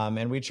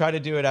 And we try to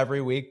do it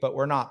every week, but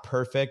we're not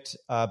perfect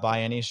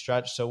by any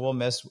stretch. So we'll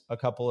miss a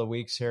couple of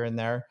weeks here and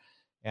there.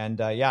 And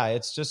yeah,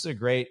 it's just a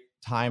great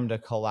time to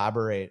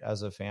collaborate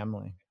as a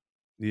family.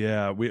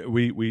 Yeah, we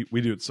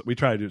do it. We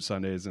try to do it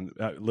Sundays, and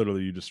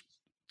literally you just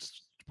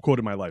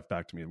quoted my life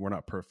back to me. And we're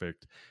not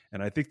perfect.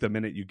 And I think the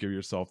minute you give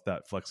yourself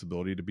that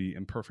flexibility to be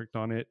imperfect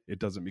on it, it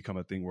doesn't become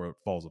a thing where it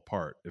falls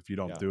apart. If you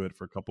don't do it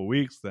for a couple of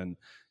weeks, then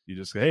you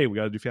just say, hey, we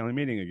got to do family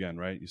meeting again,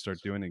 right? You start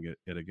doing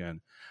it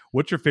again.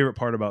 What's your favorite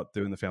part about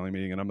doing the family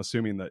meeting? And I'm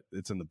assuming that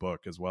it's in the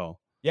book as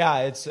well. Yeah,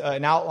 it's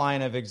an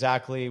outline of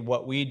exactly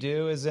what we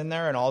do is in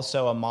there, and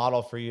also a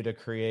model for you to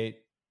create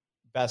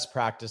best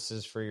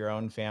practices for your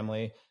own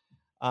family.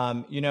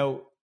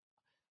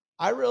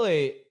 I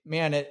really,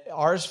 man,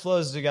 ours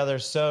flows together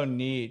so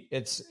neat.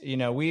 It's,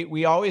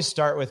 we always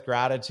start with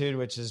gratitude,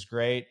 which is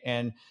great.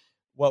 And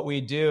what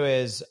we do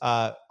is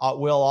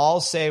we'll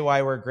all say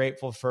why we're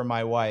grateful for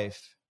my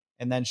wife,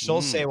 and then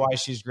she'll say why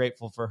she's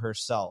grateful for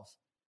herself.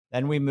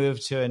 Then we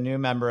move to a new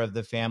member of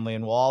the family,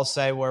 and we'll all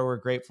say where we're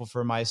grateful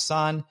for my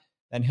son.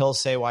 Then he'll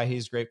say why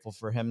he's grateful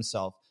for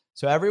himself.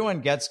 So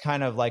everyone gets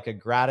kind of like a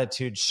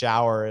gratitude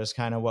shower is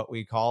kind of what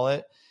we call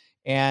it.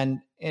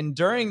 And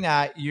during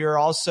that, you're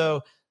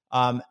also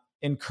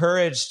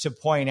encouraged to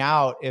point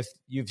out if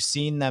you've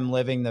seen them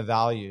living the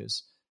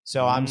values.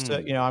 So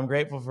I'm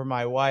grateful for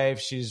my wife.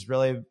 She's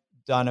really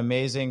done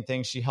amazing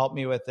things. She helped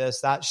me with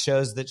this. That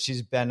shows that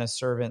she's been a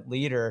servant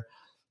leader.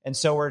 And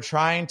so we're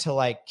trying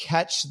to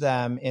catch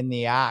them in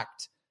the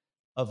act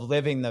of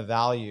living the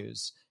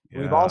values. Yeah.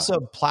 We've also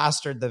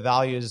plastered the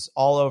values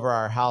all over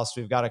our house.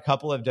 We've got a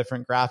couple of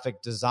different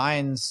graphic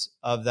designs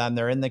of them.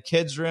 They're in the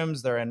kids'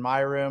 rooms. They're in my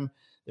room.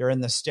 They're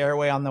in the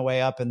stairway on the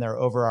way up, and they're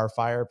over our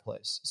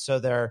fireplace. So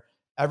they're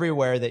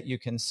everywhere that you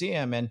can see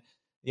them. And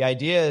the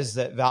idea is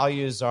that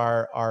values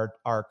are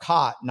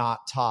caught, not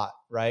taught,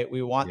 right?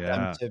 We want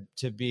them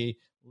to be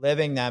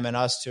living them and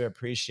us to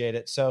appreciate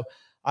it. So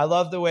I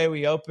love the way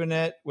we open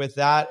it with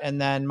that.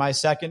 And then my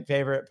second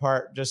favorite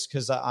part, just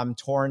because I'm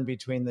torn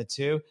between the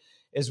two,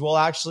 is we'll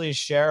actually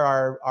share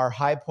our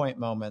high point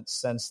moments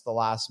since the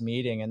last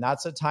meeting. And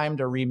that's a time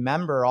to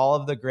remember all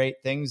of the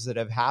great things that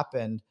have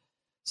happened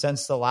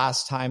since the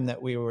last time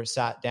that we were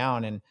sat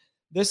down. And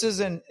this is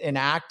an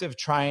act of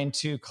trying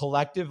to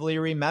collectively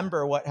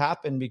remember what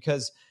happened,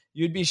 because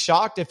you'd be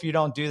shocked if you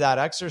don't do that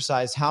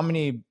exercise, how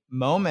many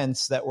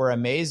moments that were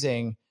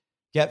amazing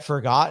get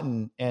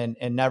forgotten and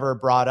never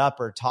brought up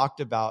or talked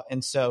about.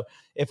 And so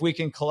if we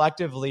can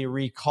collectively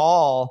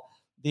recall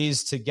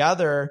these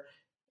together,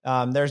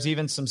 there's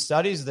even some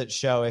studies that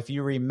show if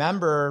you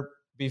remember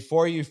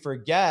before you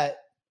forget,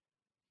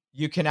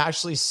 you can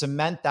actually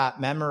cement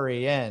that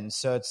memory in.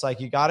 So it's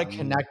like you got to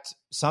connect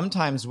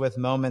sometimes with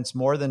moments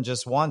more than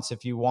just once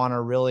if you want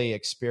to really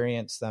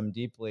experience them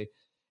deeply.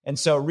 And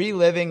so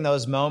reliving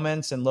those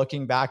moments and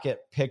looking back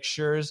at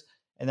pictures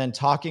and then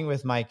talking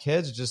with my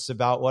kids just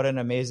about what an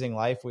amazing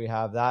life we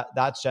have,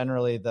 that's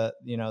generally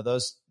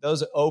those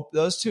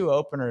two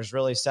openers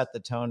really set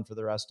the tone for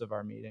the rest of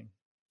our meeting.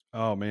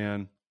 Oh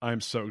man, I'm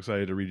so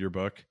excited to read your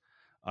book.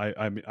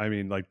 I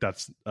mean, like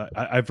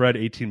I've read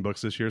 18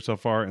 books this year so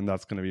far, and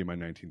that's going to be my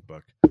 19th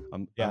book.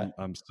 I'm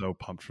so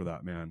pumped for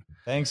that, man.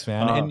 Thanks,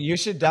 man. And you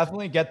should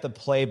definitely get the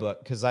playbook,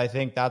 because I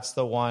think that's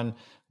the one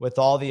with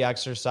all the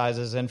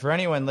exercises. And for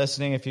anyone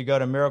listening, if you go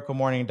to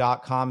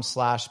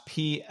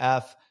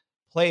miraclemorning.com/PF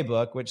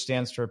playbook, which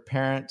stands for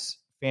Parents,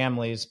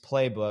 Families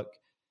Playbook,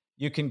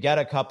 you can get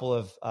a couple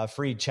of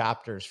free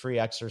chapters, free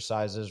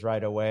exercises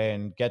right away,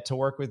 and get to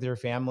work with your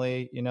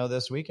family,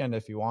 this weekend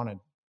if you wanted.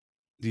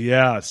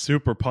 Yeah,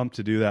 super pumped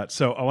to do that.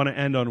 So I want to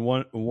end on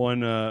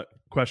one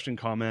question,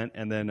 comment,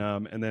 and then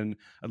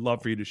I'd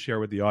love for you to share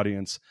with the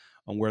audience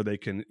on where they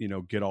can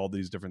get all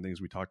these different things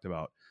we talked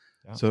about.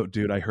 Yeah. So,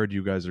 dude, I heard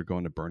you guys are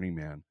going to Burning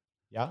Man.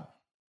 Yeah.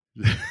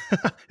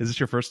 Is this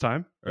your first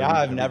time? Yeah,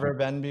 I've never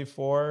been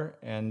before,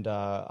 and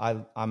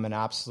I'm an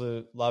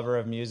absolute lover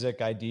of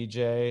music. I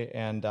DJ,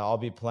 and I'll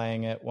be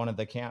playing at one of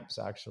the camps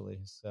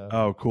actually. So.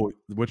 Oh, cool.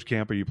 Which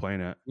camp are you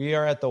playing at? We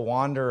are at the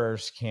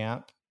Wanderers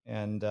camp.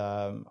 And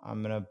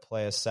I'm going to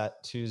play a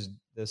set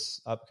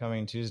this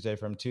upcoming Tuesday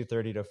from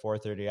 2:30 to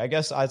 4:30. I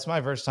guess it's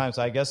my first time.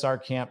 So I guess our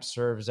camp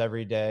serves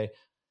every day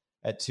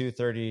at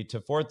 2:30 to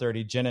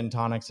 4:30, gin and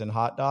tonics and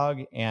hot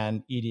dog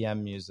and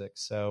EDM music.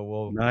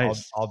 So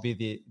Nice. I'll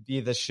be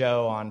the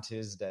show on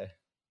Tuesday.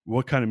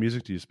 What kind of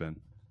music do you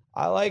spin?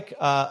 I like,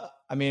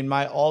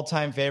 my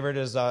all-time favorite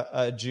is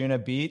Juna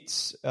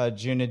Beats,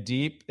 Juna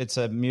Deep. It's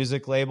a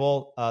music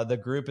label. The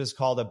group is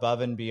called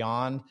Above and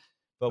Beyond.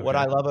 But what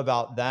I love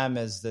about them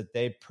is that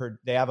they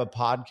have a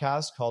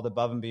podcast called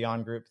Above and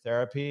Beyond Group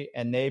Therapy,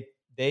 and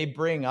they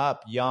bring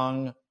up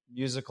young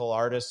musical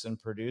artists and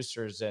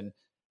producers and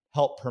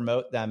help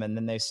promote them, and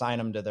then they sign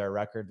them to their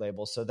record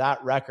label. So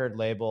that record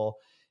label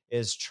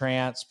is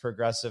trance,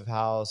 progressive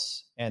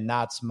house, and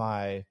that's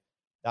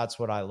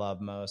what I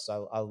love most.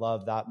 I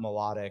love that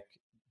melodic,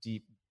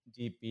 deep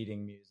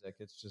beating music.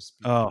 It's just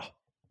beautiful.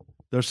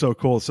 They're so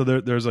cool. So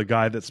there's a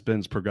guy that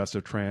spins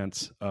progressive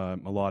trance,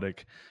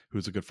 melodic,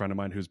 who's a good friend of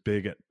mine who's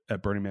big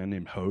at Burning Man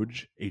named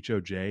Hoj,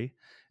 Hoj,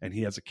 and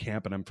he has a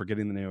camp, and I'm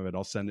forgetting the name of it.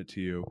 I'll send it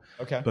to you.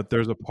 Okay. But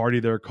there's a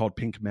party there called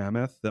Pink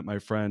Mammoth that my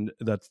friend,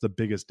 that's the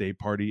biggest day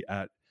party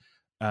at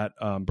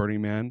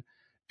Burning Man,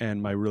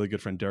 and my really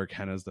good friend Derek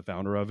Henna is the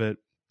founder of it.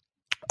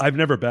 I've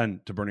never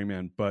been to Burning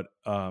Man, but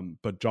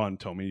John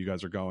told me you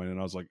guys are going, and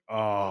I was like,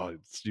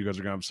 you guys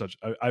are going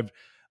to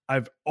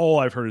have all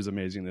I've heard is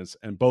amazingness,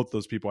 and both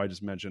those people I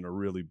just mentioned are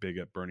really big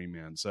at Burning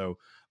Man. So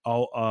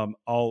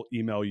I'll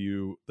email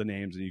you the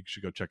names, and you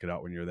should go check it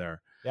out when you're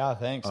there. Yeah,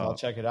 thanks. I'll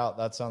check it out.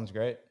 That sounds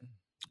great.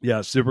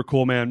 Yeah, super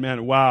cool,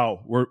 man.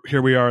 Wow,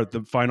 we are at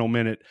the final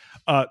minute.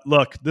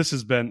 Look, this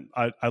has been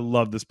I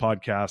love this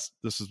podcast.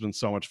 This has been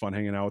so much fun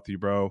hanging out with you,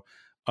 bro.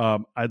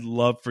 I'd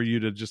love for you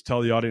to just tell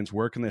the audience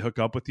where can they hook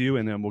up with you,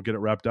 and then we'll get it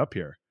wrapped up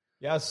here.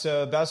 Yeah,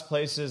 so best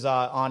place is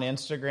on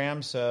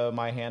Instagram. So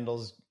my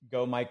handle's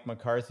Go Mike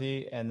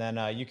McCarthy, and then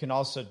you can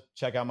also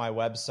check out my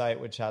website,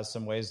 which has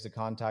some ways to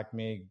contact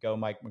me,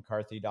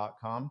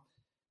 gomikemccarthy.com.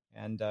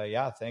 And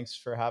thanks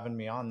for having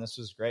me on. This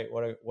was great.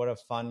 What a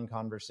fun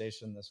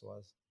conversation this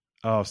was.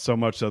 Oh, so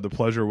much so. The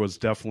pleasure was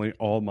definitely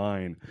all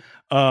mine.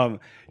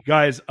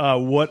 Guys,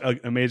 what an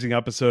amazing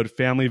episode.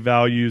 Family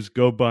values,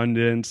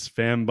 GoBundance,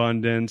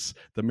 Fambundance,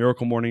 the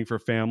Miracle Morning for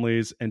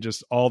Families, and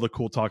just all the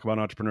cool talk about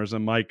entrepreneurs.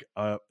 And Mike,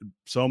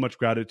 so much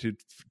gratitude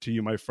to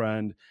you, my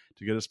friend,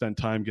 to get to spend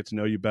time, get to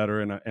know you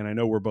better. And I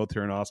know we're both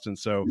here in Austin.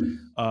 So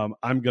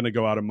I'm going to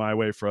go out of my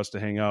way for us to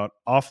hang out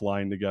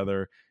offline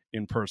together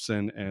in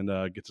person and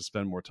get to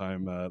spend more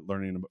time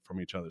learning from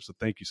each other. So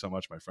thank you so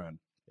much, my friend.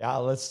 Yeah,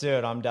 let's do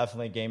it. I'm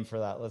definitely game for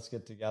that. Let's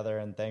get together.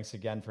 And thanks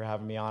again for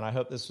having me on. I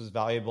hope this was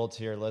valuable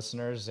to your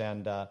listeners,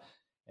 and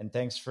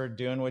thanks for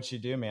doing what you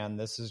do, man.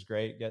 This is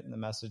great. Getting the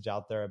message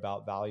out there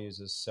about values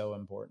is so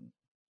important.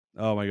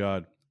 Oh my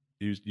God.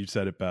 You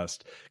said it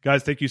best.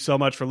 Guys, thank you so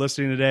much for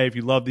listening today. If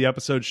you love the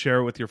episode, share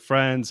it with your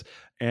friends,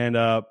 and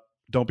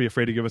don't be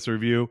afraid to give us a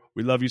review.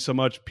 We love you so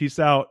much. Peace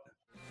out.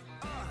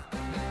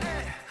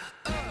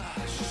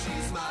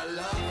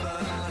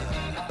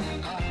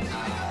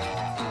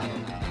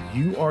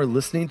 You are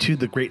listening to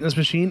The Greatness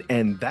Machine,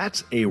 and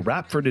that's a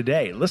wrap for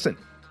today. Listen,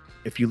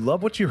 if you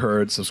love what you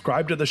heard,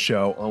 subscribe to the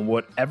show on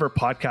whatever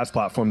podcast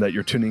platform that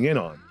you're tuning in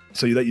on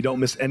so that you don't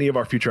miss any of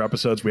our future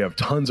episodes. We have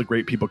tons of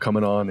great people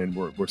coming on, and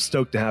we're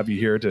stoked to have you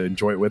here to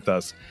enjoy it with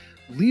us.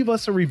 Leave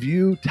us a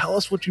review. Tell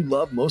us what you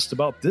love most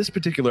about this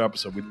particular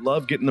episode. We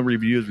love getting the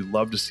reviews. We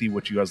love to see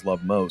what you guys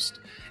love most.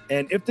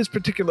 And if this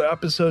particular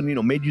episode,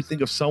 made you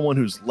think of someone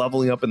who's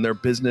leveling up in their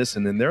business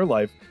and in their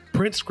life,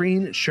 print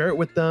screen, share it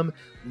with them.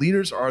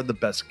 Leaders are the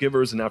best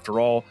givers. And after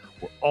all,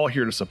 we're all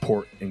here to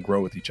support and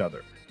grow with each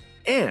other.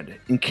 And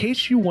in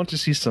case you want to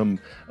see some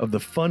of the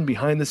fun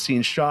behind the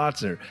scenes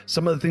shots or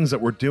some of the things that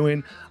we're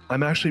doing,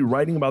 I'm actually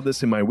writing about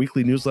this in my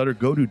weekly newsletter.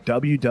 Go to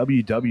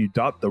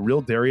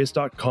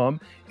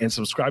www.therealdarius.com and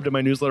subscribe to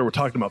my newsletter. We're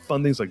talking about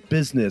fun things like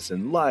business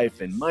and life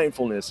and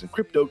mindfulness and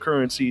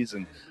cryptocurrencies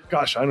and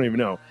gosh, I don't even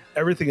know,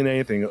 everything and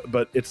anything,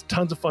 but it's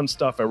tons of fun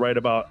stuff I write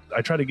about.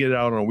 I try to get it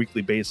out on a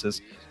weekly basis.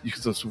 You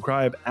can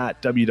subscribe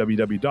at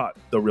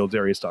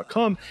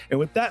www.therealdarius.com. And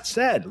with that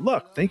said,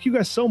 look, thank you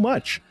guys so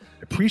much.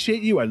 I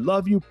appreciate you. I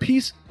love you.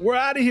 Peace. We're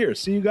out of here.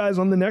 See you guys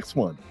on the next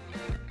one.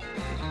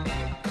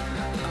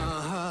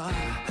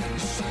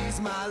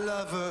 She's my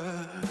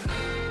lover.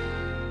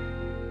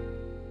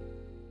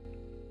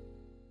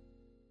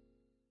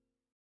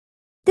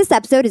 This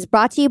episode is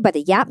brought to you by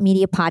the Yap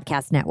Media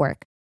Podcast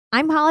Network.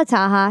 I'm Hala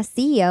Taha,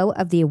 CEO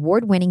of the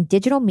award-winning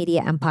digital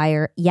media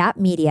empire, Yap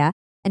Media,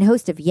 and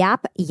host of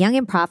Yap Young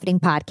and Profiting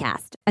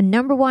Podcast, a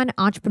 #1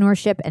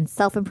 entrepreneurship and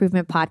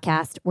self-improvement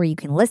podcast where you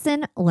can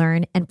listen,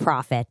 learn, and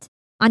profit.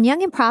 On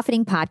Young and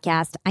Profiting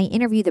Podcast, I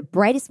interview the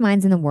brightest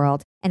minds in the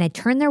world, and I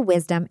turn their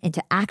wisdom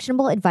into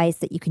actionable advice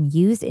that you can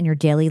use in your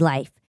daily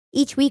life.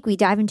 Each week, we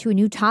dive into a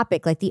new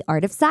topic like the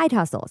art of side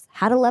hustles,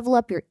 how to level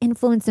up your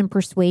influence and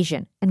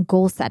persuasion, and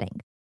goal setting.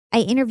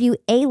 I interview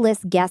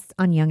A-list guests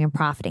on Young and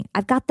Profiting.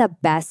 I've got the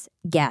best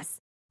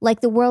guests,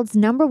 like the world's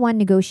 #1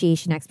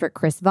 negotiation expert,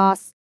 Chris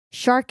Voss,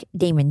 Shark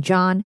Damon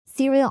John,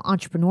 serial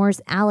entrepreneurs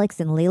Alex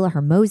and Layla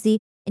Hermosi,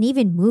 and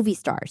even movie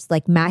stars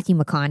like Matthew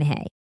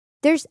McConaughey.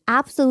 There's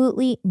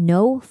absolutely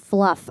no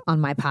fluff on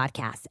my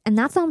podcast, and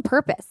that's on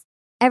purpose.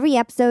 Every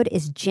episode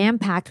is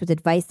jam-packed with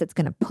advice that's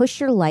going to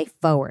push your life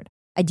forward.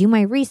 I do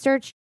my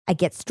research, I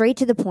get straight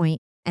to the point,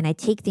 and I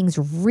take things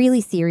really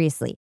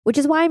seriously, which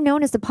is why I'm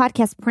known as the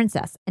podcast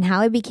princess and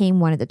how I became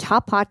one of the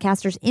top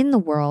podcasters in the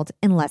world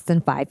in less than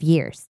 5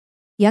 years.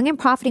 Young and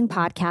Profiting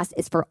Podcast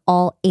is for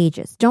all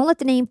ages. Don't let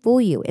the name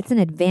fool you. It's an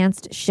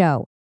advanced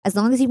show. As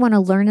long as you want to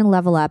learn and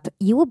level up,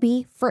 you will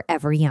be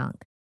forever young.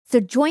 So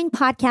join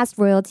podcast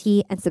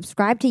royalty and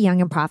subscribe to Young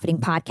and Profiting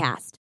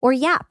Podcast, or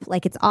YAP,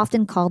 like it's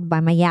often called by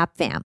my YAP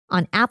fam,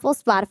 on Apple,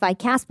 Spotify,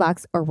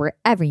 CastBox, or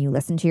wherever you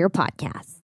listen to your podcasts.